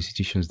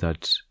institutions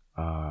that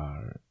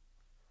are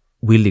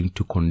willing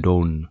to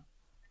condone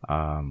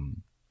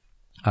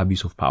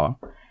abuse of power,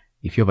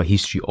 if you have a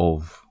history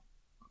of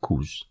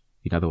coups,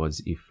 in other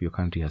words, if your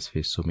country has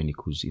faced so many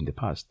coups in the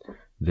past,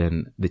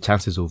 then the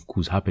chances of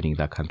coups happening in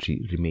that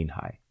country remain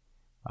high.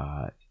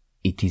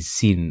 It is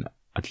seen,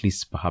 at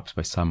least perhaps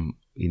by some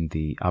in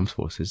the armed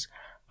forces,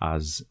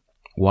 as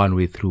one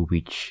way through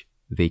which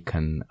they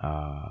can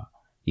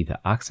either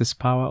access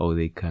power or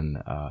they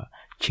can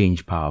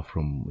change power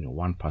from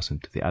one person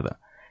to the other.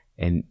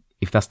 And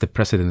if that's the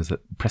precedence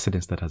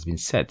that has been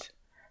set,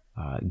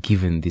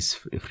 given this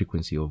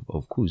frequency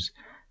of coups,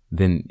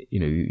 then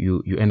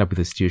you end up with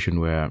a situation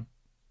where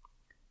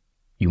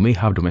you may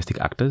have domestic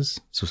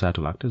actors,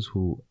 societal actors,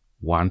 who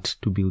want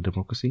to build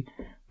democracy,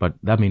 but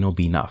that may not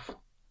be enough.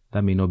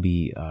 That may not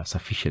be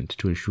sufficient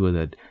to ensure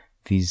that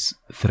these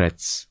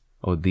threats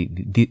or the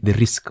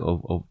risk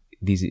of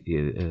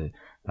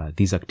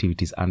these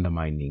activities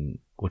undermining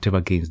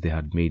whatever gains they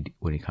had made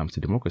when it comes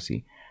to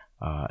democracy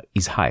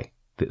is high.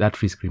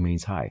 That risk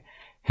remains high.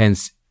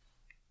 Hence,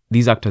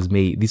 these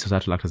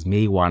societal actors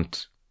may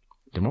want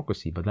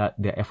democracy, but that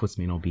their efforts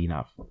may not be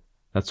enough.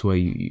 That's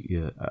why,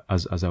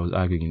 as I was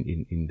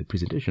arguing in the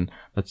presentation,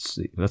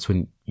 that's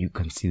when you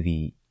can see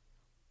the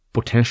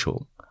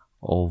potential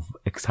of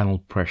external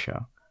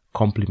pressure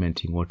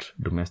complementing what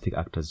domestic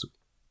actors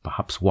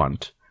perhaps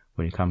want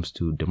when it comes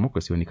to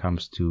democracy, when it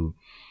comes to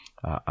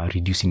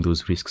reducing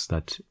those risks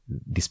that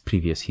this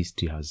previous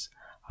history has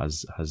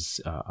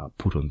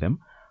put on them,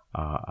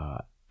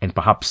 and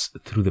perhaps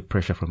through the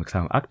pressure from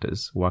external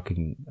actors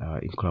working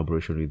in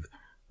collaboration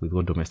with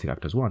what domestic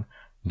actors want,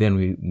 then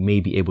we may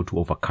be able to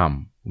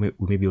overcome, we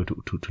may be able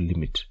to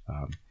limit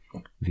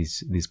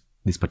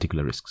these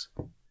particular risks.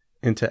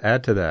 And to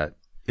add to that,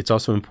 it's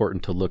also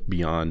important to look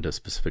beyond a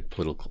specific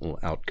political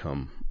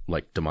outcome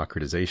like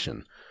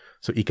democratization.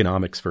 So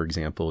economics, for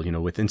example,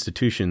 with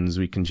institutions,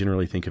 we can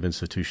generally think of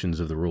institutions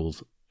as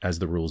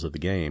the rules of the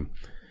game.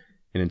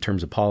 And in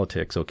terms of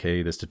politics,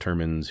 okay, this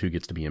determines who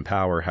gets to be in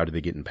power, how do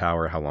they get in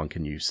power, how long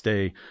can you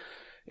stay,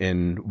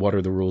 and what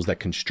are the rules that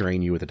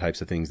constrain you with the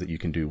types of things that you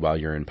can do while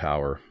you're in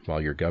power, while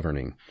you're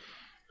governing.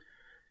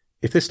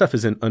 If this stuff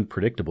isn't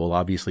unpredictable,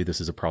 obviously this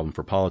is a problem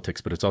for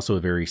politics, but it's also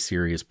a very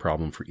serious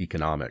problem for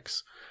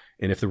economics.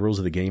 And if the rules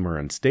of the game are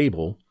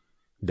unstable,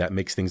 that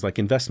makes things like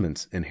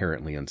investments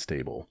inherently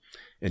unstable.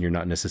 And you're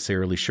not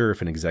necessarily sure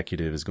if an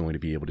executive is going to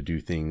be able to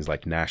do things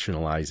like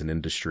nationalize an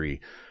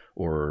industry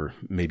or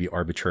maybe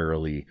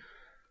arbitrarily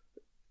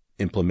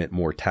implement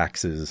more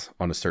taxes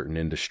on a certain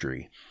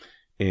industry.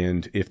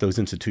 And if those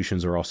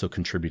institutions are also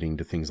contributing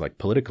to things like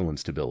political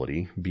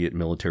instability, be it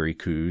military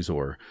coups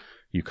or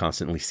You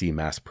constantly see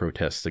mass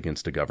protests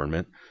against a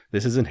government.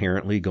 This is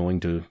inherently going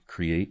to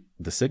create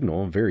the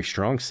signal, a very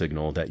strong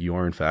signal, that you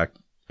are in fact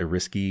a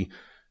risky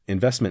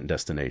investment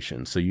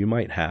destination. So you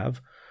might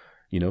have,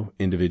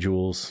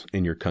 individuals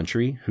in your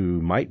country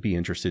who might be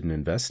interested in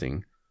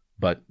investing,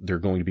 but they're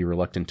going to be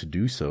reluctant to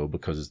do so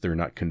because they're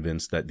not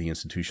convinced that the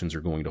institutions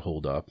are going to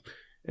hold up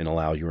and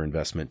allow your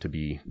investment to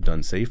be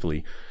done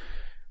safely.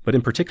 But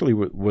in particular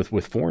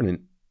with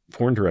foreign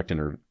direct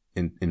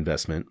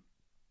investment,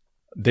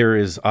 there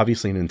is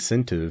obviously an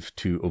incentive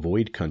to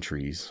avoid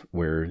countries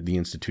where the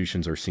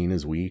institutions are seen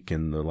as weak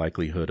and the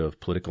likelihood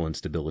of political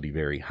instability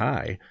very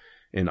high.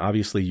 And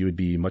obviously you would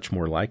be much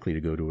more likely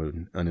to go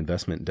to an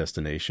investment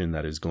destination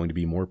that is going to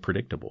be more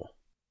predictable.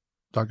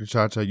 Dr.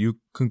 Chacha, you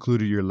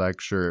concluded your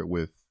lecture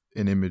with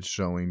an image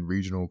showing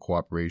regional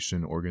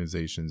cooperation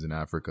organizations in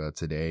Africa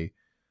today,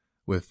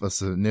 with a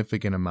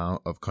significant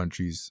amount of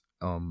countries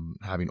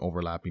having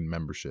overlapping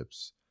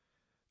memberships.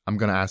 I'm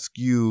going to ask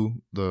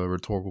you the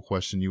rhetorical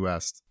question you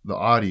asked the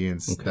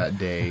audience that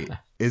day.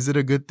 Is it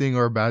a good thing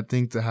or a bad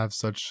thing to have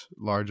such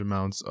large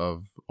amounts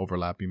of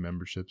overlapping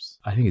memberships?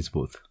 I think it's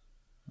both.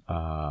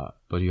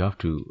 But you have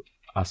to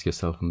ask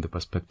yourself from the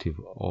perspective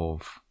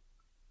of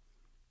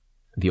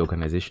the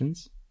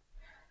organizations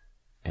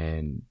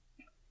and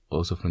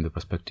also from the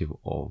perspective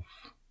of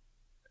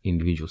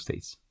individual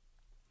states.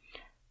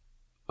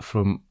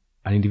 From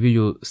an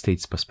individual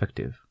state's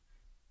perspective,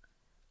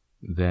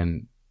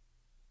 then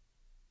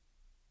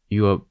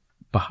you are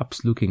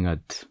perhaps looking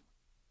at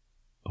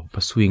or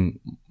pursuing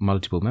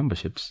multiple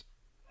memberships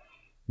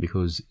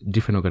because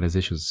different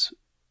organizations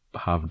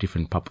have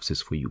different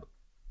purposes for you.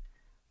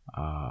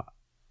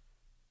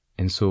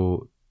 And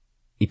so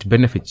it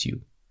benefits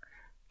you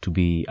to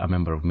be a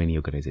member of many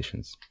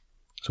organizations.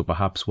 So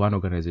perhaps one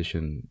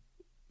organization,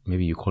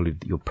 maybe you call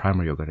it your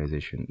primary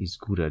organization, is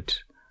good at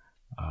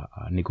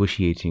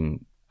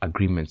negotiating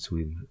agreements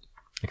with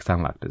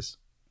external actors.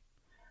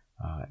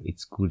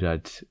 It's good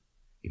at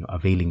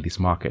availing this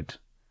market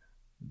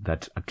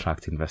that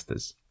attracts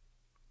investors.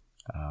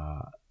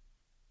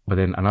 But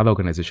then another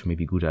organization may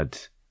be good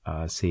at,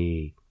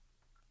 say,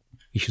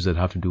 issues that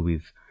have to do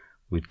with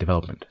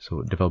development.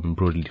 So development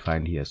broadly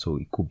defined here. So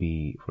it could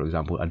be, for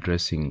example,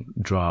 addressing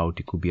drought.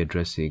 It could be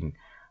addressing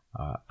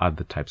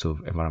other types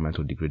of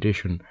environmental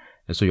degradation.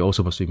 And so you're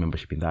also pursuing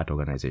membership in that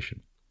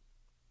organization,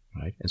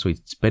 right? And so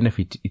it's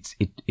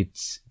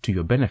to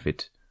your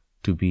benefit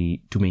to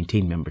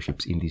maintain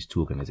memberships in these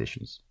two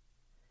organizations.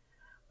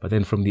 But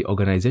then from the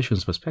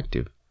organization's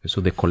perspective,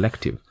 so the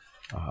collective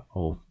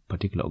of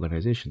particular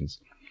organizations,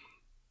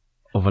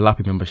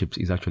 overlapping memberships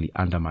is actually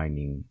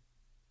undermining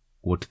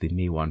what they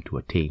may want to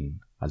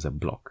attain as a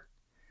bloc.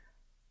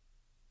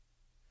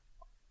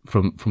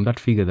 From that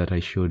figure that I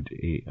showed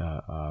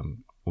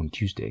on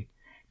Tuesday,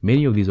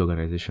 many of these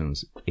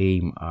organizations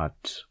aim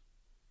at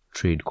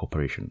trade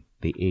cooperation.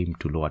 They aim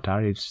to lower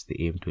tariffs, they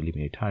aim to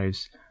eliminate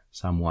tariffs,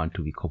 some want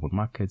to be common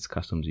markets,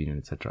 customs union,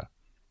 etc.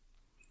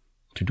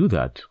 To do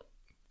that,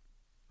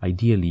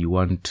 ideally you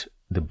want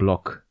the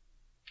bloc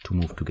to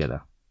move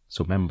together.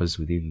 So members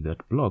within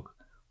that bloc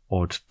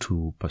ought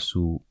to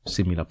pursue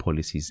similar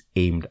policies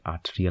aimed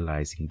at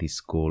realizing this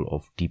goal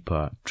of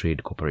deeper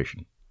trade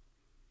cooperation.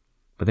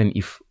 But then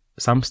if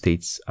some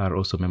states are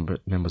also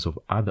members of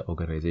other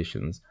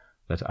organizations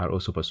that are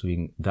also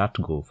pursuing that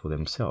goal for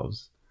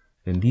themselves,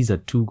 then these are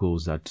two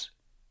goals that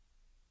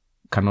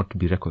cannot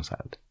be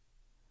reconciled.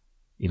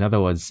 In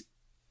other words,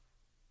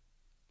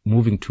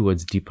 moving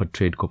towards deeper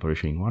trade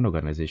cooperation in one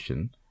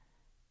organization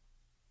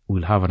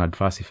will have an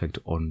adverse effect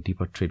on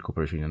deeper trade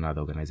cooperation in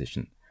another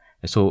organization.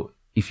 And so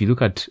if you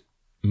look at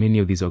many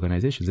of these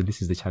organizations, and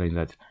this is the challenge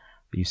that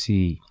you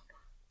see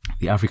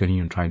the African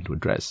Union trying to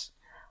address,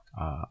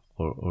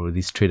 or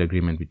this trade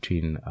agreement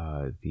between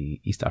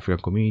the East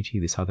African Community,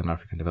 the Southern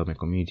African Development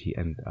Community,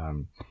 and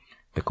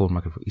the Common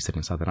Market for Eastern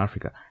and Southern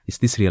Africa, it's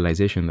this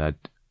realization that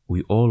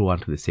we all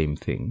want the same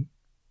thing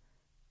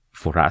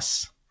for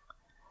us,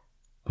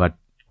 but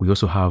we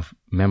also have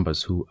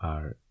members who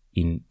are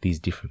in these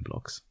different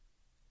blocks.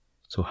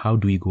 So how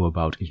do we go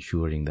about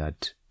ensuring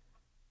that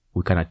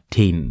we can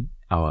attain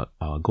our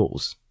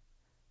goals?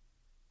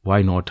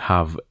 Why not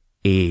have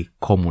a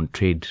common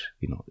trade,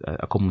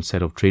 a common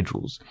set of trade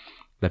rules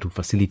that will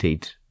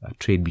facilitate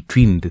trade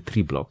between the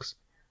three blocks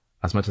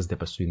as much as they're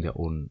pursuing their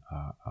own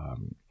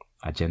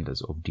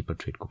agendas of deeper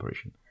trade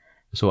cooperation?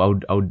 So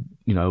I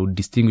would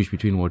distinguish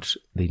between what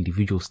the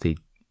individual state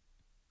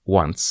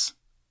wants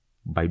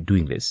by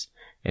doing this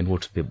and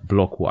what the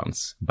bloc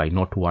wants by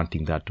not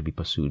wanting that to be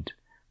pursued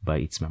by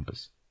its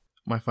members.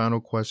 My final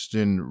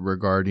question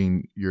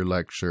regarding your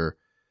lecture,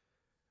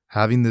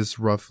 having this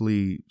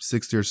roughly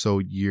 60 or so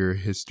year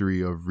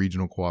history of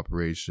regional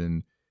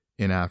cooperation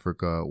in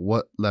Africa,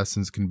 what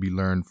lessons can be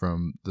learned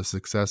from the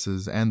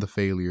successes and the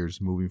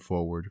failures moving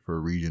forward for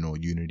regional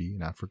unity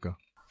in Africa?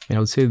 And I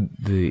would say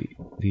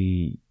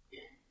the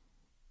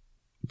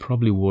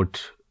probably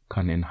what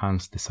can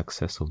enhance the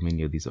success of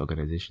many of these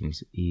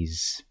organizations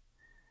is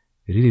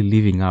really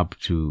living up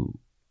to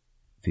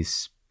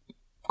this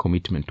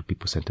commitment to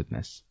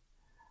people-centeredness.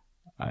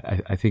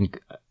 I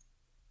think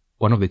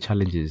one of the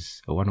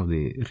challenges, or one of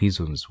the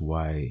reasons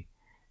why,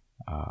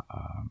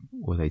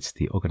 whether it's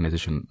the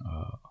Organization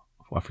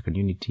for African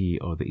Unity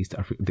or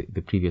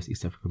the previous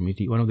East African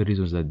Community, one of the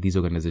reasons that these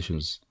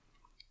organizations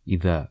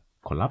either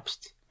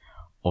collapsed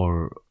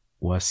or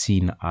were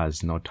seen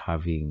as not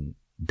having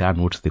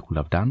done what they could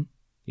have done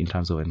in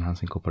terms of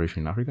enhancing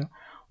cooperation in Africa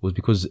was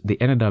because they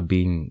ended up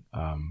being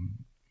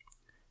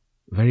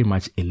very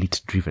much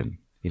elite driven.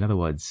 In other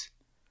words,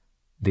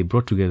 they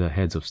brought together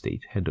heads of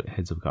state,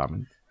 heads of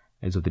government,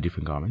 heads of the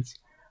different governments.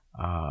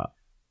 But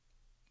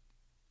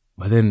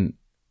then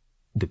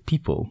the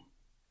people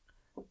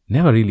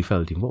never really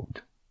felt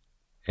involved.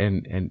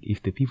 And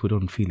if the people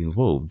don't feel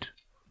involved,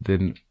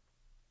 then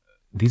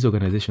these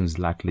organizations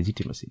lack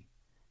legitimacy.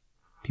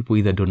 People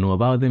either don't know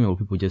about them, or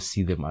people just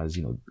see them as,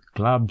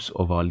 clubs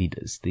of our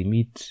leaders. They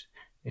meet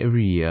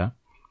every year.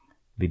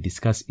 They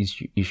discuss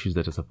issues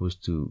that are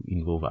supposed to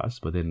involve us,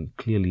 but then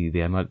clearly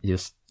they are not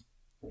just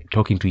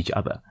talking to each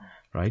other,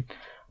 right?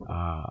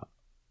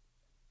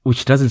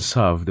 Which doesn't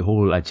serve the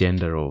whole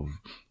agenda of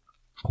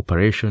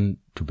cooperation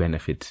to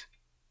benefit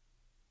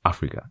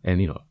Africa.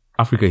 And,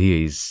 Africa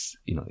here is,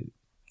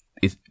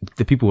 it's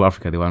the people of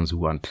Africa are the ones who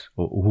want,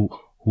 or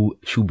who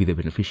should be the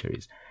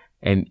beneficiaries.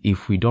 And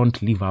if we don't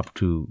live up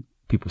to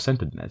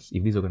people-centeredness,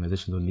 if these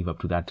organizations don't live up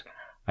to that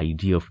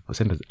idea of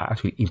people-centeredness,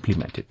 actually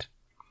implement it,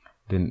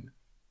 then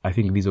I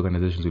think these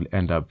organizations will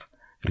end up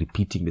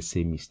repeating the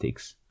same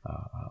mistakes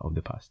of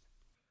the past.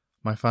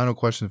 My final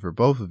question for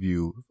both of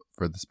you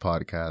for this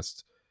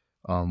podcast,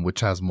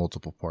 which has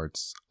multiple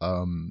parts.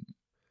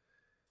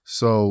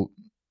 So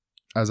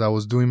as I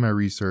was doing my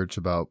research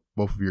about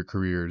both of your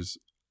careers,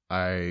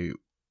 I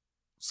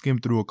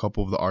skimmed through a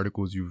couple of the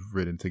articles you've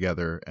written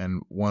together,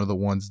 and one of the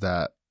ones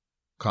that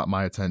caught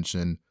my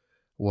attention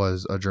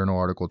was a journal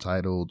article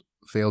titled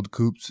 "Failed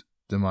Coups,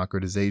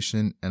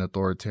 Democratization, and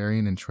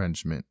Authoritarian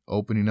Entrenchment,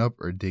 Opening Up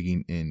or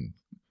Digging In,"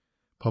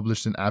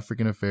 published in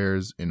African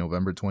Affairs in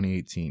November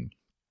 2018.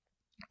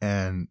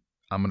 And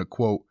I'm going to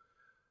quote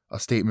a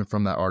statement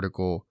from that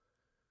article.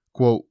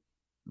 Quote,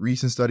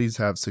 "Recent studies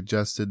have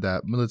suggested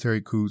that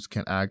military coups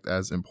can act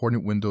as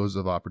important windows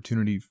of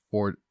opportunity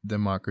for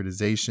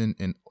democratization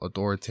in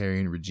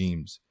authoritarian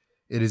regimes.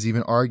 It is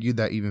even argued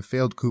that even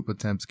failed coup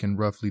attempts can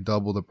roughly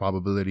double the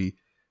probability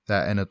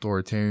that an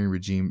authoritarian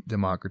regime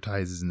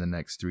democratizes in the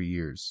next 3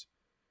 years."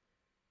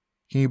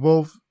 Can you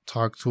both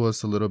talk to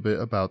us a little bit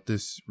about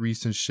this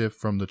recent shift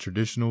from the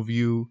traditional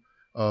view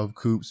of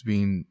coups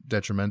being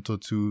detrimental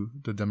to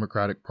the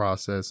democratic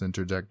process and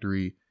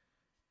trajectory?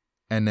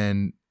 And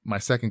then my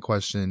second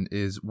question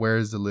is, where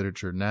is the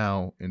literature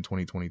now in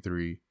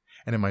 2023?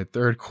 And then my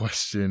third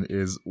question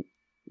is,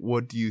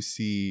 what do you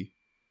see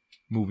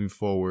moving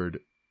forward,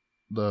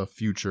 the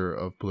future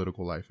of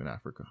political life in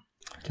Africa?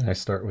 Can I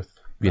start with?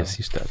 Yes,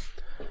 you start.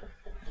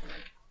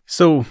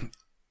 So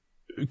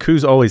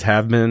coups always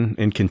have been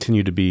and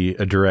continue to be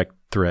a direct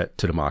threat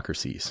to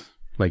democracies.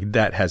 Like,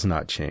 that has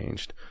not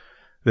changed.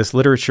 This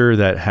literature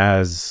that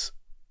has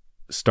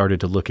started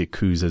to look at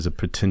coups as a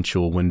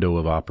potential window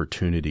of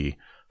opportunity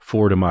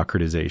for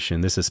democratization,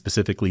 this is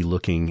specifically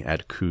looking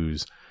at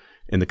coups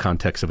in the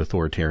context of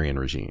authoritarian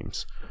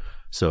regimes.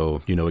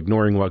 So,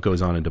 ignoring what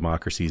goes on in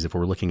democracies, if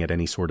we're looking at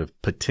any sort of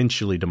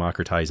potentially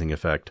democratizing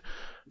effect,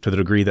 to the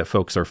degree that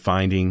folks are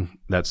finding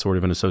that sort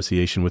of an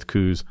association with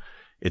coups,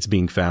 it's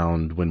being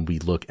found when we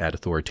look at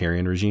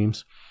authoritarian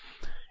regimes.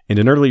 In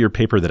an earlier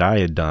paper that I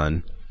had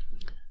done,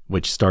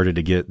 which started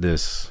to get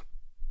this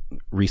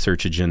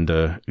research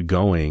agenda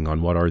going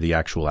on what are the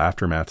actual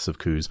aftermaths of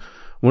coups,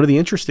 one of the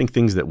interesting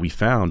things that we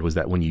found was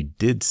that when you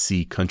did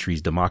see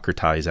countries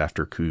democratize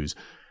after coups,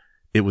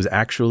 it was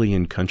actually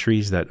in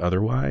countries that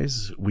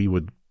otherwise we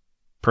would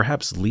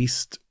perhaps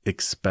least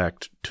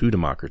expect to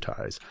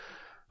democratize,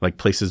 like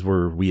places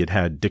where we had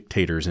had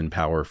dictators in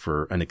power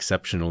for an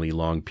exceptionally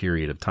long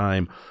period of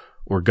time,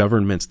 or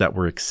governments that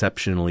were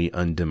exceptionally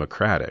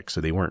undemocratic.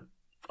 So they weren't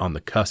on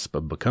the cusp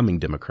of becoming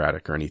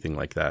democratic or anything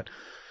like that.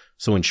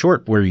 So in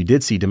short, where you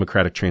did see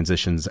democratic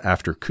transitions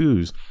after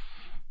coups,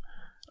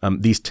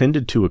 these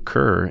tended to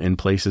occur in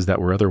places that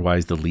were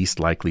otherwise the least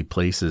likely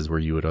places where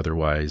you would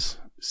otherwise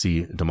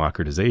see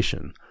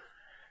democratization.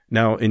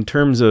 Now, in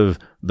terms of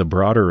the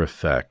broader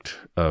effect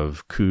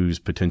of coups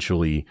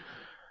potentially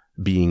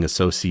being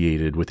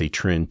associated with a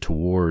trend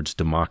towards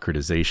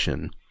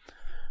democratization,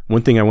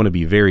 one thing I want to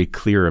be very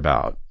clear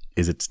about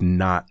is it's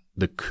not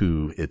the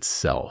coup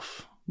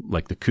itself.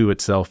 Like, the coup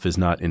itself is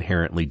not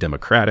inherently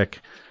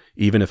democratic,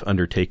 even if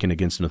undertaken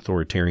against an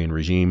authoritarian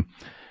regime.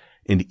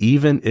 And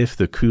even if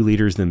the coup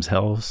leaders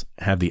themselves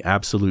have the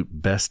absolute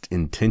best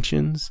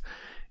intentions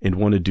and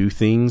want to do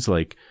things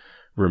like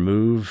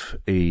remove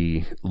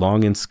a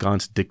long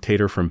ensconced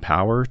dictator from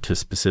power to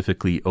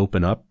specifically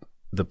open up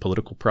the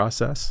political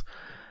process,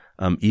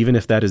 even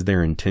if that is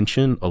their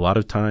intention, a lot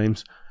of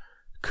times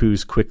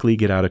coups quickly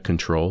get out of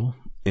control.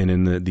 And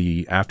in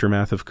the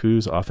aftermath of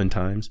coups,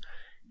 oftentimes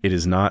it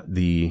is not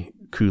the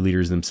coup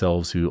leaders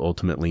themselves who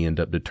ultimately end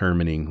up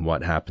determining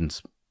what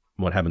happens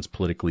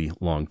politically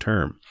long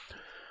term.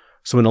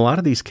 So in a lot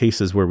of these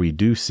cases where we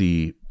do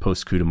see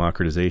post-coup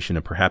democratization,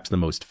 and perhaps the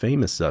most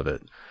famous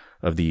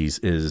of these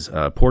is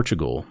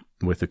Portugal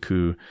with the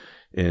coup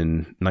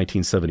in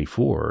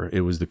 1974.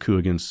 It was the coup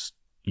against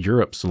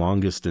Europe's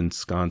longest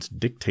ensconced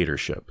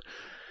dictatorship.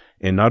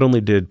 And not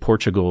only did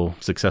Portugal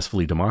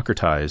successfully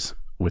democratize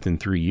within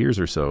 3 years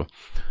or so,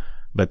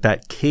 but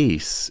that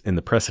case and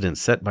the precedent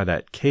set by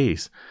that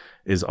case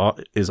is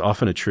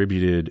often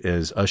attributed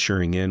as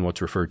ushering in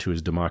what's referred to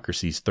as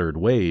democracy's third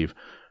wave,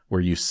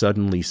 where you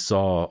suddenly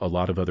saw a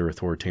lot of other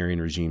authoritarian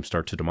regimes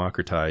start to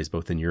democratize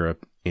both in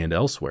Europe and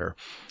elsewhere.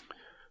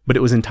 But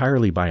it was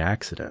entirely by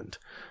accident.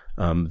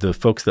 The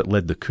folks that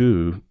led the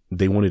coup,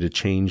 they wanted to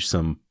change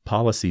some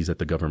policies that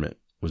the government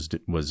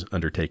was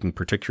undertaking,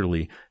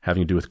 particularly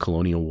having to do with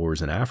colonial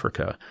wars in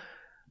Africa.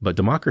 But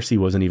democracy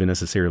wasn't even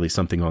necessarily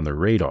something on their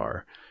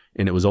radar.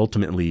 And it was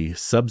ultimately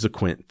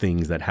subsequent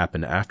things that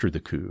happened after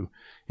the coup,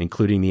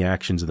 including the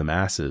actions of the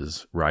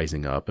masses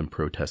rising up and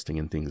protesting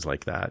and things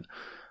like that,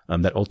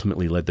 that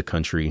ultimately led the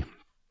country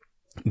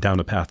down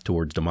a path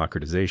towards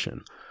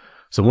democratization.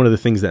 So one of the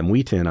things that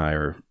Mwita and I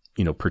are,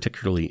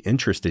 particularly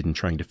interested in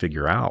trying to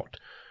figure out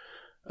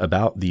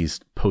about these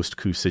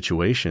post-coup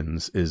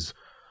situations is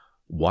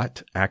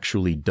what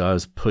actually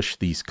does push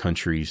these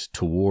countries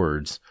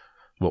towards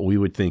what we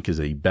would think is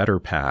a better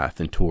path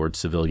and towards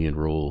civilian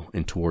rule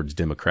and towards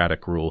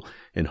democratic rule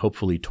and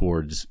hopefully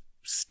towards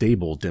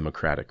stable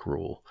democratic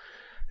rule.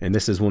 And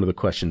this is one of the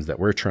questions that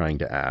we're trying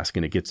to ask.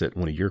 And it gets at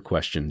one of your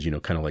questions,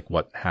 kind of like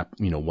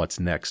what's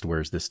next?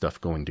 Where's this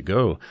stuff going to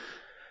go?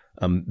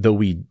 Though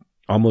we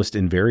almost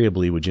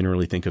invariably would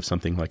generally think of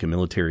something like a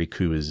military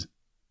coup as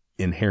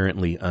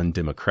inherently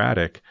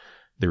undemocratic,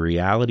 the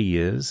reality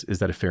is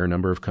that a fair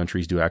number of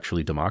countries do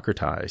actually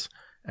democratize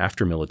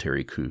after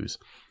military coups.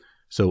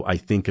 So I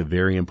think a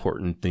very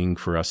important thing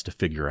for us to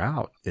figure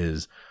out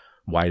is,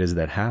 why does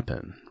that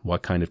happen?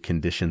 What kind of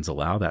conditions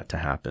allow that to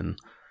happen?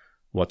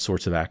 What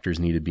sorts of actors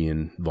need to be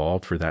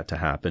involved for that to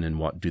happen? And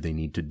what do they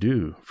need to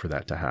do for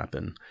that to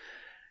happen?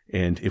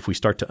 And if we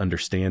start to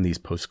understand these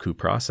post-coup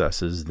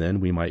processes, then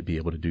we might be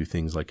able to do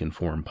things like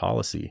inform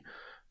policy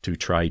to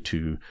try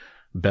to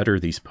better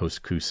these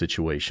post-coup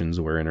situations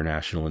where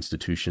international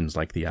institutions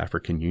like the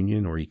African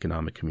Union or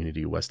Economic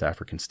Community of West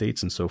African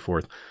States and so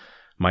forth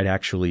might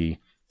actually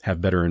have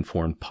better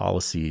informed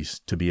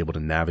policies to be able to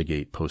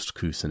navigate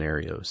post-coup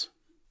scenarios.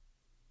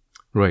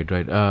 Right.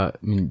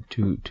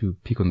 To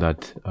pick on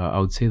that, I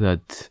would say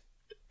that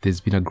there's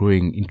been a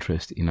growing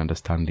interest in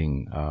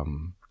understanding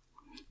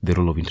the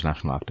role of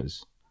international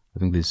actors. I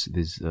think there's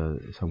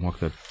some work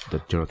that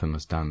Jonathan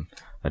has done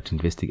that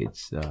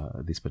investigates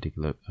these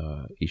particular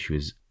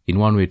issues. In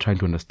one way, trying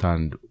to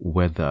understand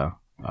whether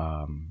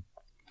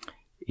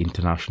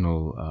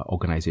international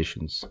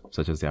organizations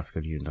such as the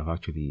African Union have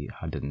actually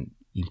had an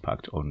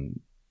impact on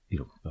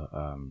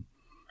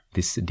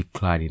this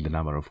decline in the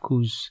number of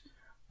coups.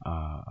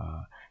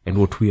 And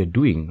what we are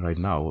doing right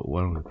now,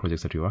 one of the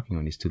projects that we're working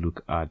on, is to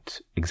look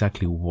at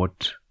exactly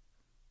what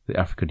the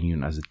African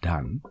Union has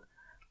done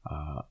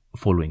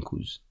following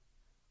coups,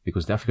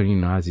 because the African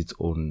Union has its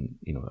own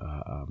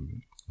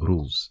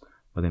rules,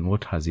 but then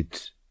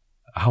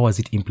how has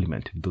it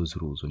implemented those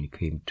rules when it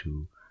came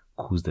to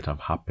coups that have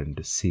happened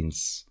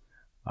since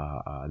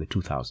the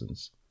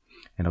 2000s?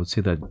 And I would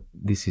say that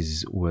this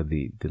is where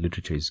the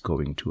literature is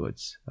going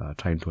towards,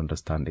 trying to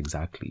understand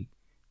exactly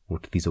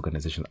what these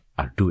organizations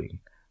are doing,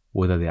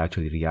 whether they're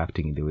actually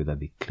reacting in the way that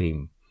they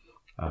claim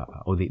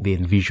or they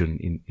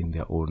envision in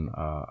their own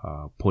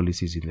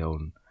policies, in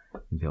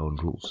their own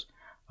rules.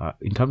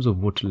 In terms of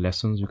what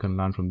lessons we can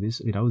learn from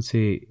this, I would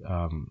say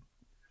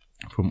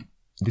from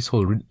this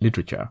whole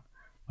literature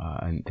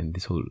and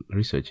this whole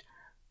research,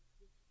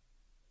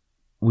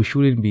 we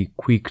shouldn't be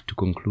quick to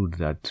conclude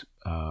that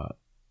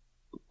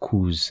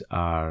coups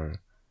are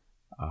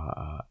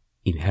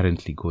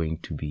inherently going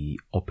to be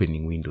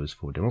opening windows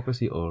for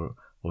democracy, or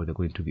they're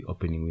going to be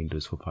opening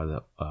windows for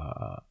further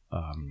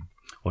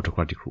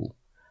autocratic rule.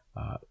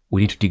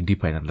 We need to dig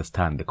deeper and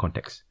understand the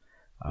context.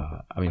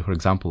 For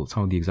example,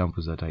 some of the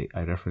examples that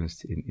I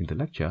referenced in the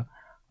lecture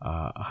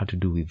had to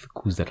do with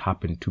coups that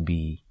happened to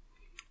be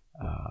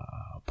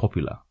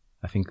popular.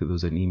 I think there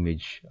was an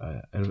image,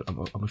 I'm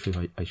not sure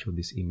if I showed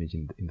this image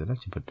in the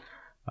lecture,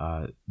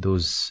 but there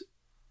was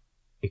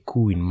a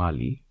coup in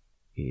Mali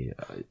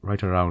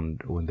right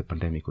around when the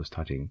pandemic was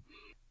starting.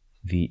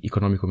 The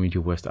Economic Community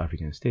of West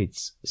African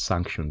States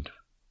sanctioned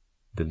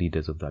the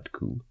leaders of that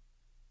coup.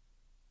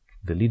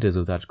 The leaders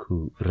of that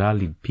coup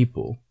rallied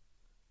people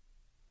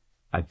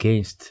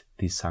against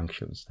these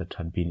sanctions that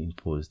had been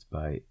imposed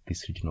by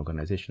these regional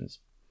organizations.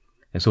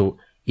 And so,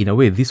 in a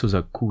way, this was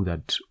a coup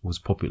that was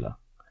popular.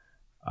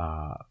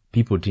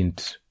 People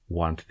didn't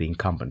want the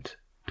incumbent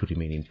to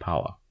remain in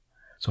power.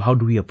 So how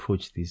do we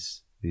approach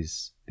this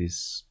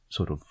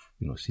sort of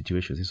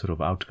situations, these sort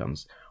of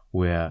outcomes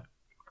where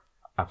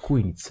a coup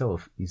in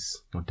itself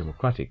is not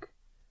democratic,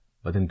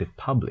 but then the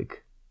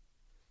public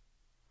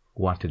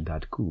wanted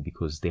that coup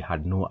because they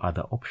had no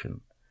other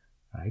option,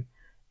 right?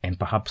 And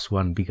perhaps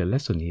one bigger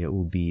lesson here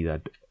would be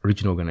that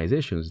regional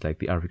organizations like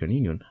the African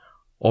Union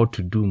ought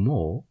to do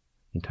more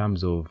in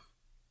terms of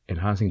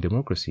enhancing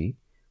democracy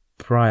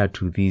prior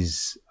to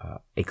these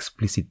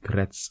explicit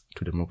threats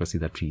to democracy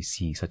that we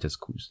see, such as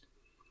coups.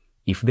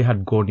 If they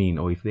had gone in,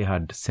 or if they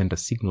had sent a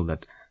signal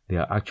that they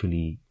are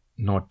actually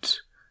not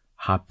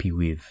happy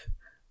with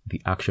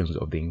the actions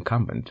of the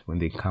incumbent, when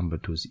the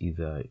incumbent was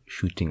either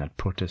shooting at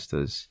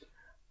protesters,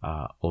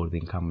 or the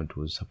incumbent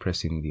was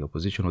suppressing the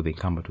opposition, or the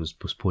incumbent was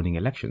postponing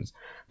elections,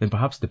 then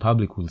perhaps the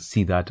public will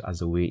see that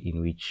as a way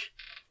in which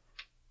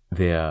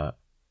their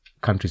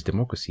country's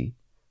democracy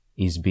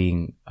is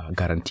being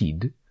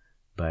guaranteed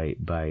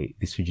by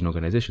these regional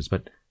organizations.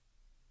 But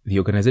the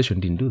organization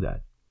didn't do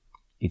that.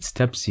 It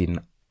steps in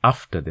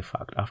after the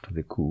fact, after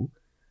the coup,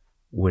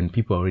 when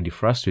people are already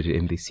frustrated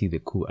and they see the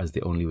coup as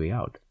the only way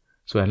out.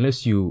 So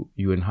unless you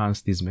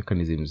enhance these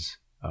mechanisms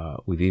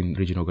within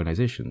regional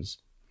organizations,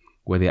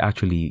 where they're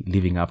actually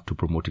living up to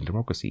promoting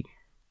democracy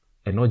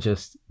and not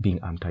just being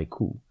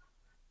anti-coup,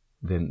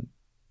 then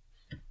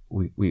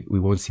we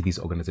won't see these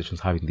organizations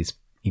having this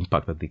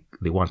impact that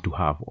they want to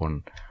have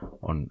on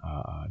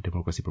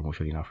democracy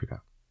promotion in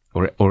Africa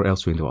or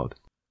elsewhere in the world.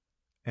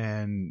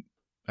 And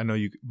I know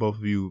both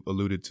of you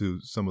alluded to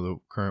some of the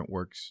current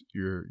works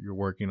you're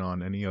working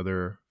on. Any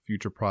other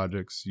future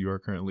projects you are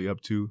currently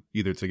up to,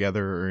 either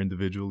together or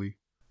individually?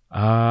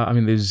 I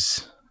mean,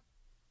 there's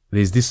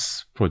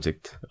this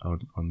project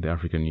on the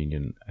African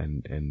Union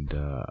and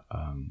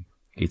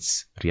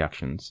its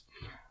reactions.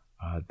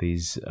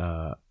 There's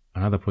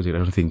another project I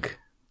don't think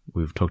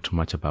we've talked too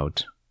much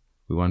about.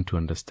 We want to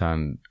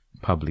understand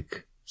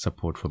public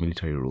support for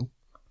military rule,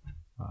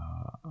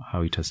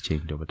 how it has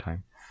changed over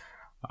time.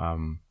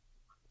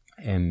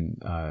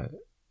 And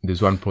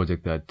there's one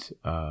project that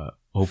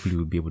hopefully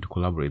we'll be able to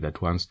collaborate,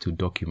 that wants to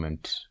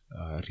document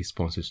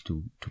responses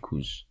to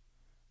coups,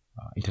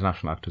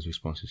 international actors'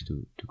 responses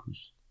to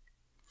coups.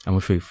 I'm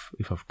not sure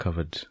if I've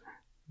covered.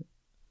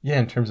 Yeah,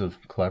 in terms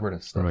of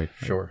collaborative stuff. Right.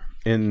 Sure.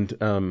 And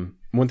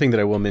one thing that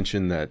I will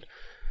mention that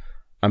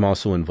I'm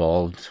also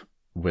involved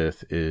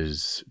with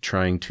is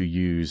trying to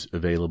use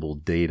available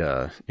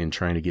data and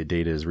trying to get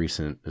data as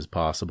recent as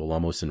possible,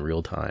 almost in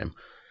real time,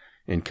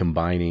 and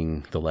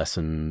combining the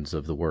lessons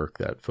of the work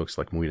that folks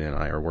like Mwita and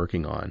I are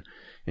working on,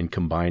 and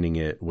combining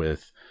it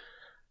with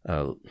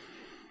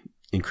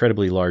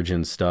incredibly large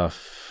end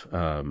stuff,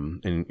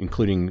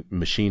 including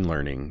machine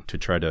learning, to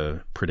try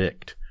to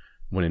predict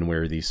when and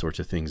where these sorts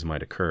of things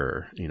might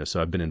occur.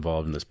 So I've been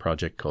involved in this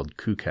project called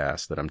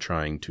CoupCast that I'm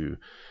trying to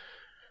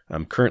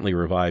currently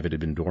revive. It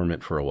had been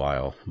dormant for a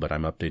while, but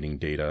I'm updating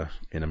data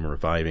and I'm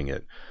reviving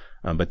it.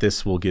 But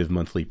this will give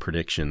monthly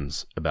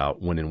predictions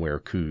about when and where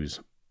coups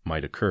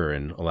might occur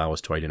and allow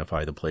us to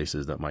identify the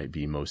places that might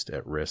be most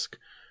at risk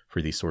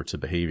for these sorts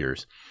of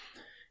behaviors.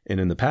 And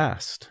in the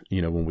past,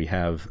 when we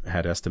have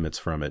had estimates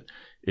from it,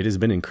 it has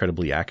been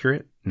incredibly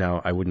accurate.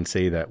 Now, I wouldn't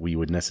say that we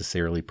would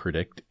necessarily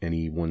predict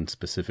any one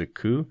specific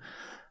coup,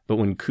 but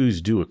when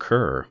coups do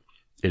occur,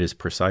 it is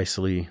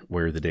precisely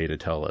where the data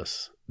tell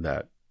us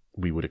that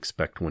we would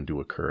expect one to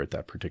occur at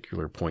that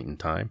particular point in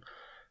time.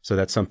 So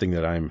that's something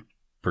that I'm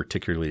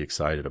particularly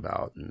excited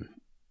about and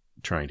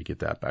trying to get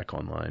that back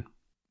online.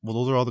 Well,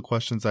 those are all the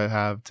questions I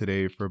have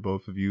today for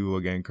both of you.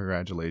 Again,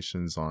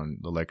 congratulations on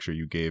the lecture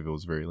you gave. It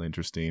was very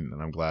interesting,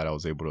 and I'm glad I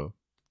was able to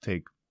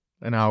take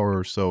an hour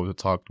or so to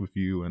talk with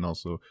you and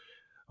also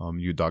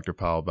you, Dr.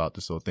 Powell, about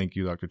this. So thank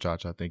you, Dr.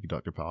 Chacha. Thank you,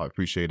 Dr. Powell. I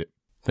appreciate it.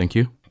 Thank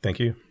you. Thank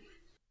you.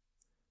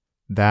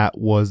 That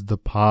was the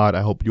pod.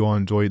 I hope you all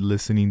enjoyed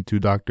listening to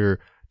Dr.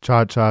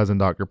 Chacha's and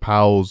Dr.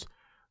 Powell's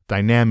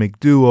dynamic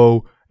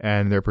duo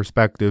and their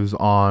perspectives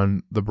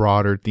on the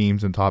broader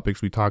themes and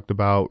topics we talked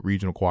about: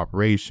 regional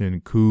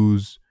cooperation,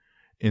 coups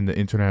in the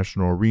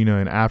international arena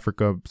in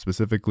Africa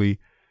specifically,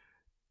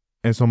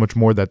 and so much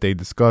more that they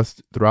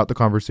discussed throughout the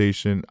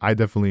conversation. I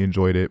definitely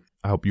enjoyed it.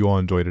 I hope you all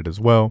enjoyed it as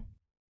well.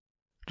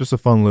 Just a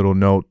fun little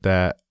note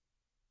that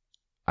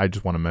I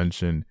just want to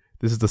mention.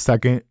 This is the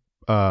second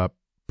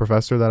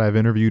professor that I've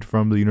interviewed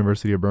from the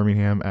University of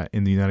Birmingham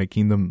in the United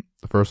Kingdom.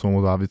 The first one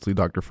was obviously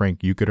Dr.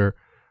 Frank Euclid.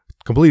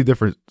 Completely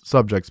different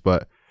subjects,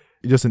 but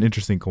just an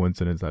interesting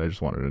coincidence that I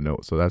just wanted to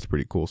note. So that's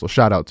pretty cool. So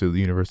shout out to the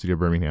University of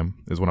Birmingham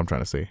is what I'm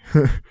trying to say.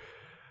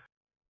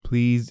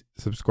 Please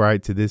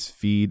subscribe to this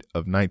feed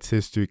of Knight's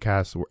History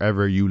Cast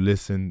wherever you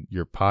listen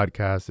your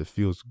podcast. It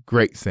feels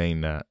great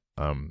saying that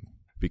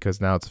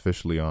because now it's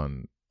officially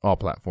on all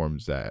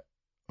platforms that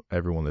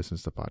everyone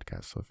listens to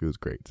podcasts. So it feels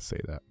great to say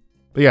that.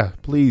 But yeah,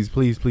 please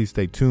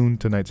stay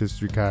tuned to Knight's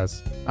History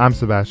Cast. I'm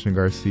Sebastian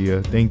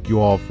Garcia. Thank you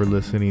all for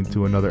listening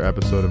to another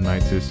episode of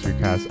Knight's History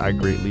Cast. I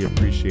greatly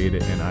appreciate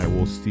it, and I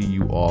will see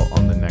you all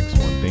on the next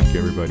one. Thank you,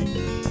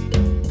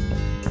 everybody.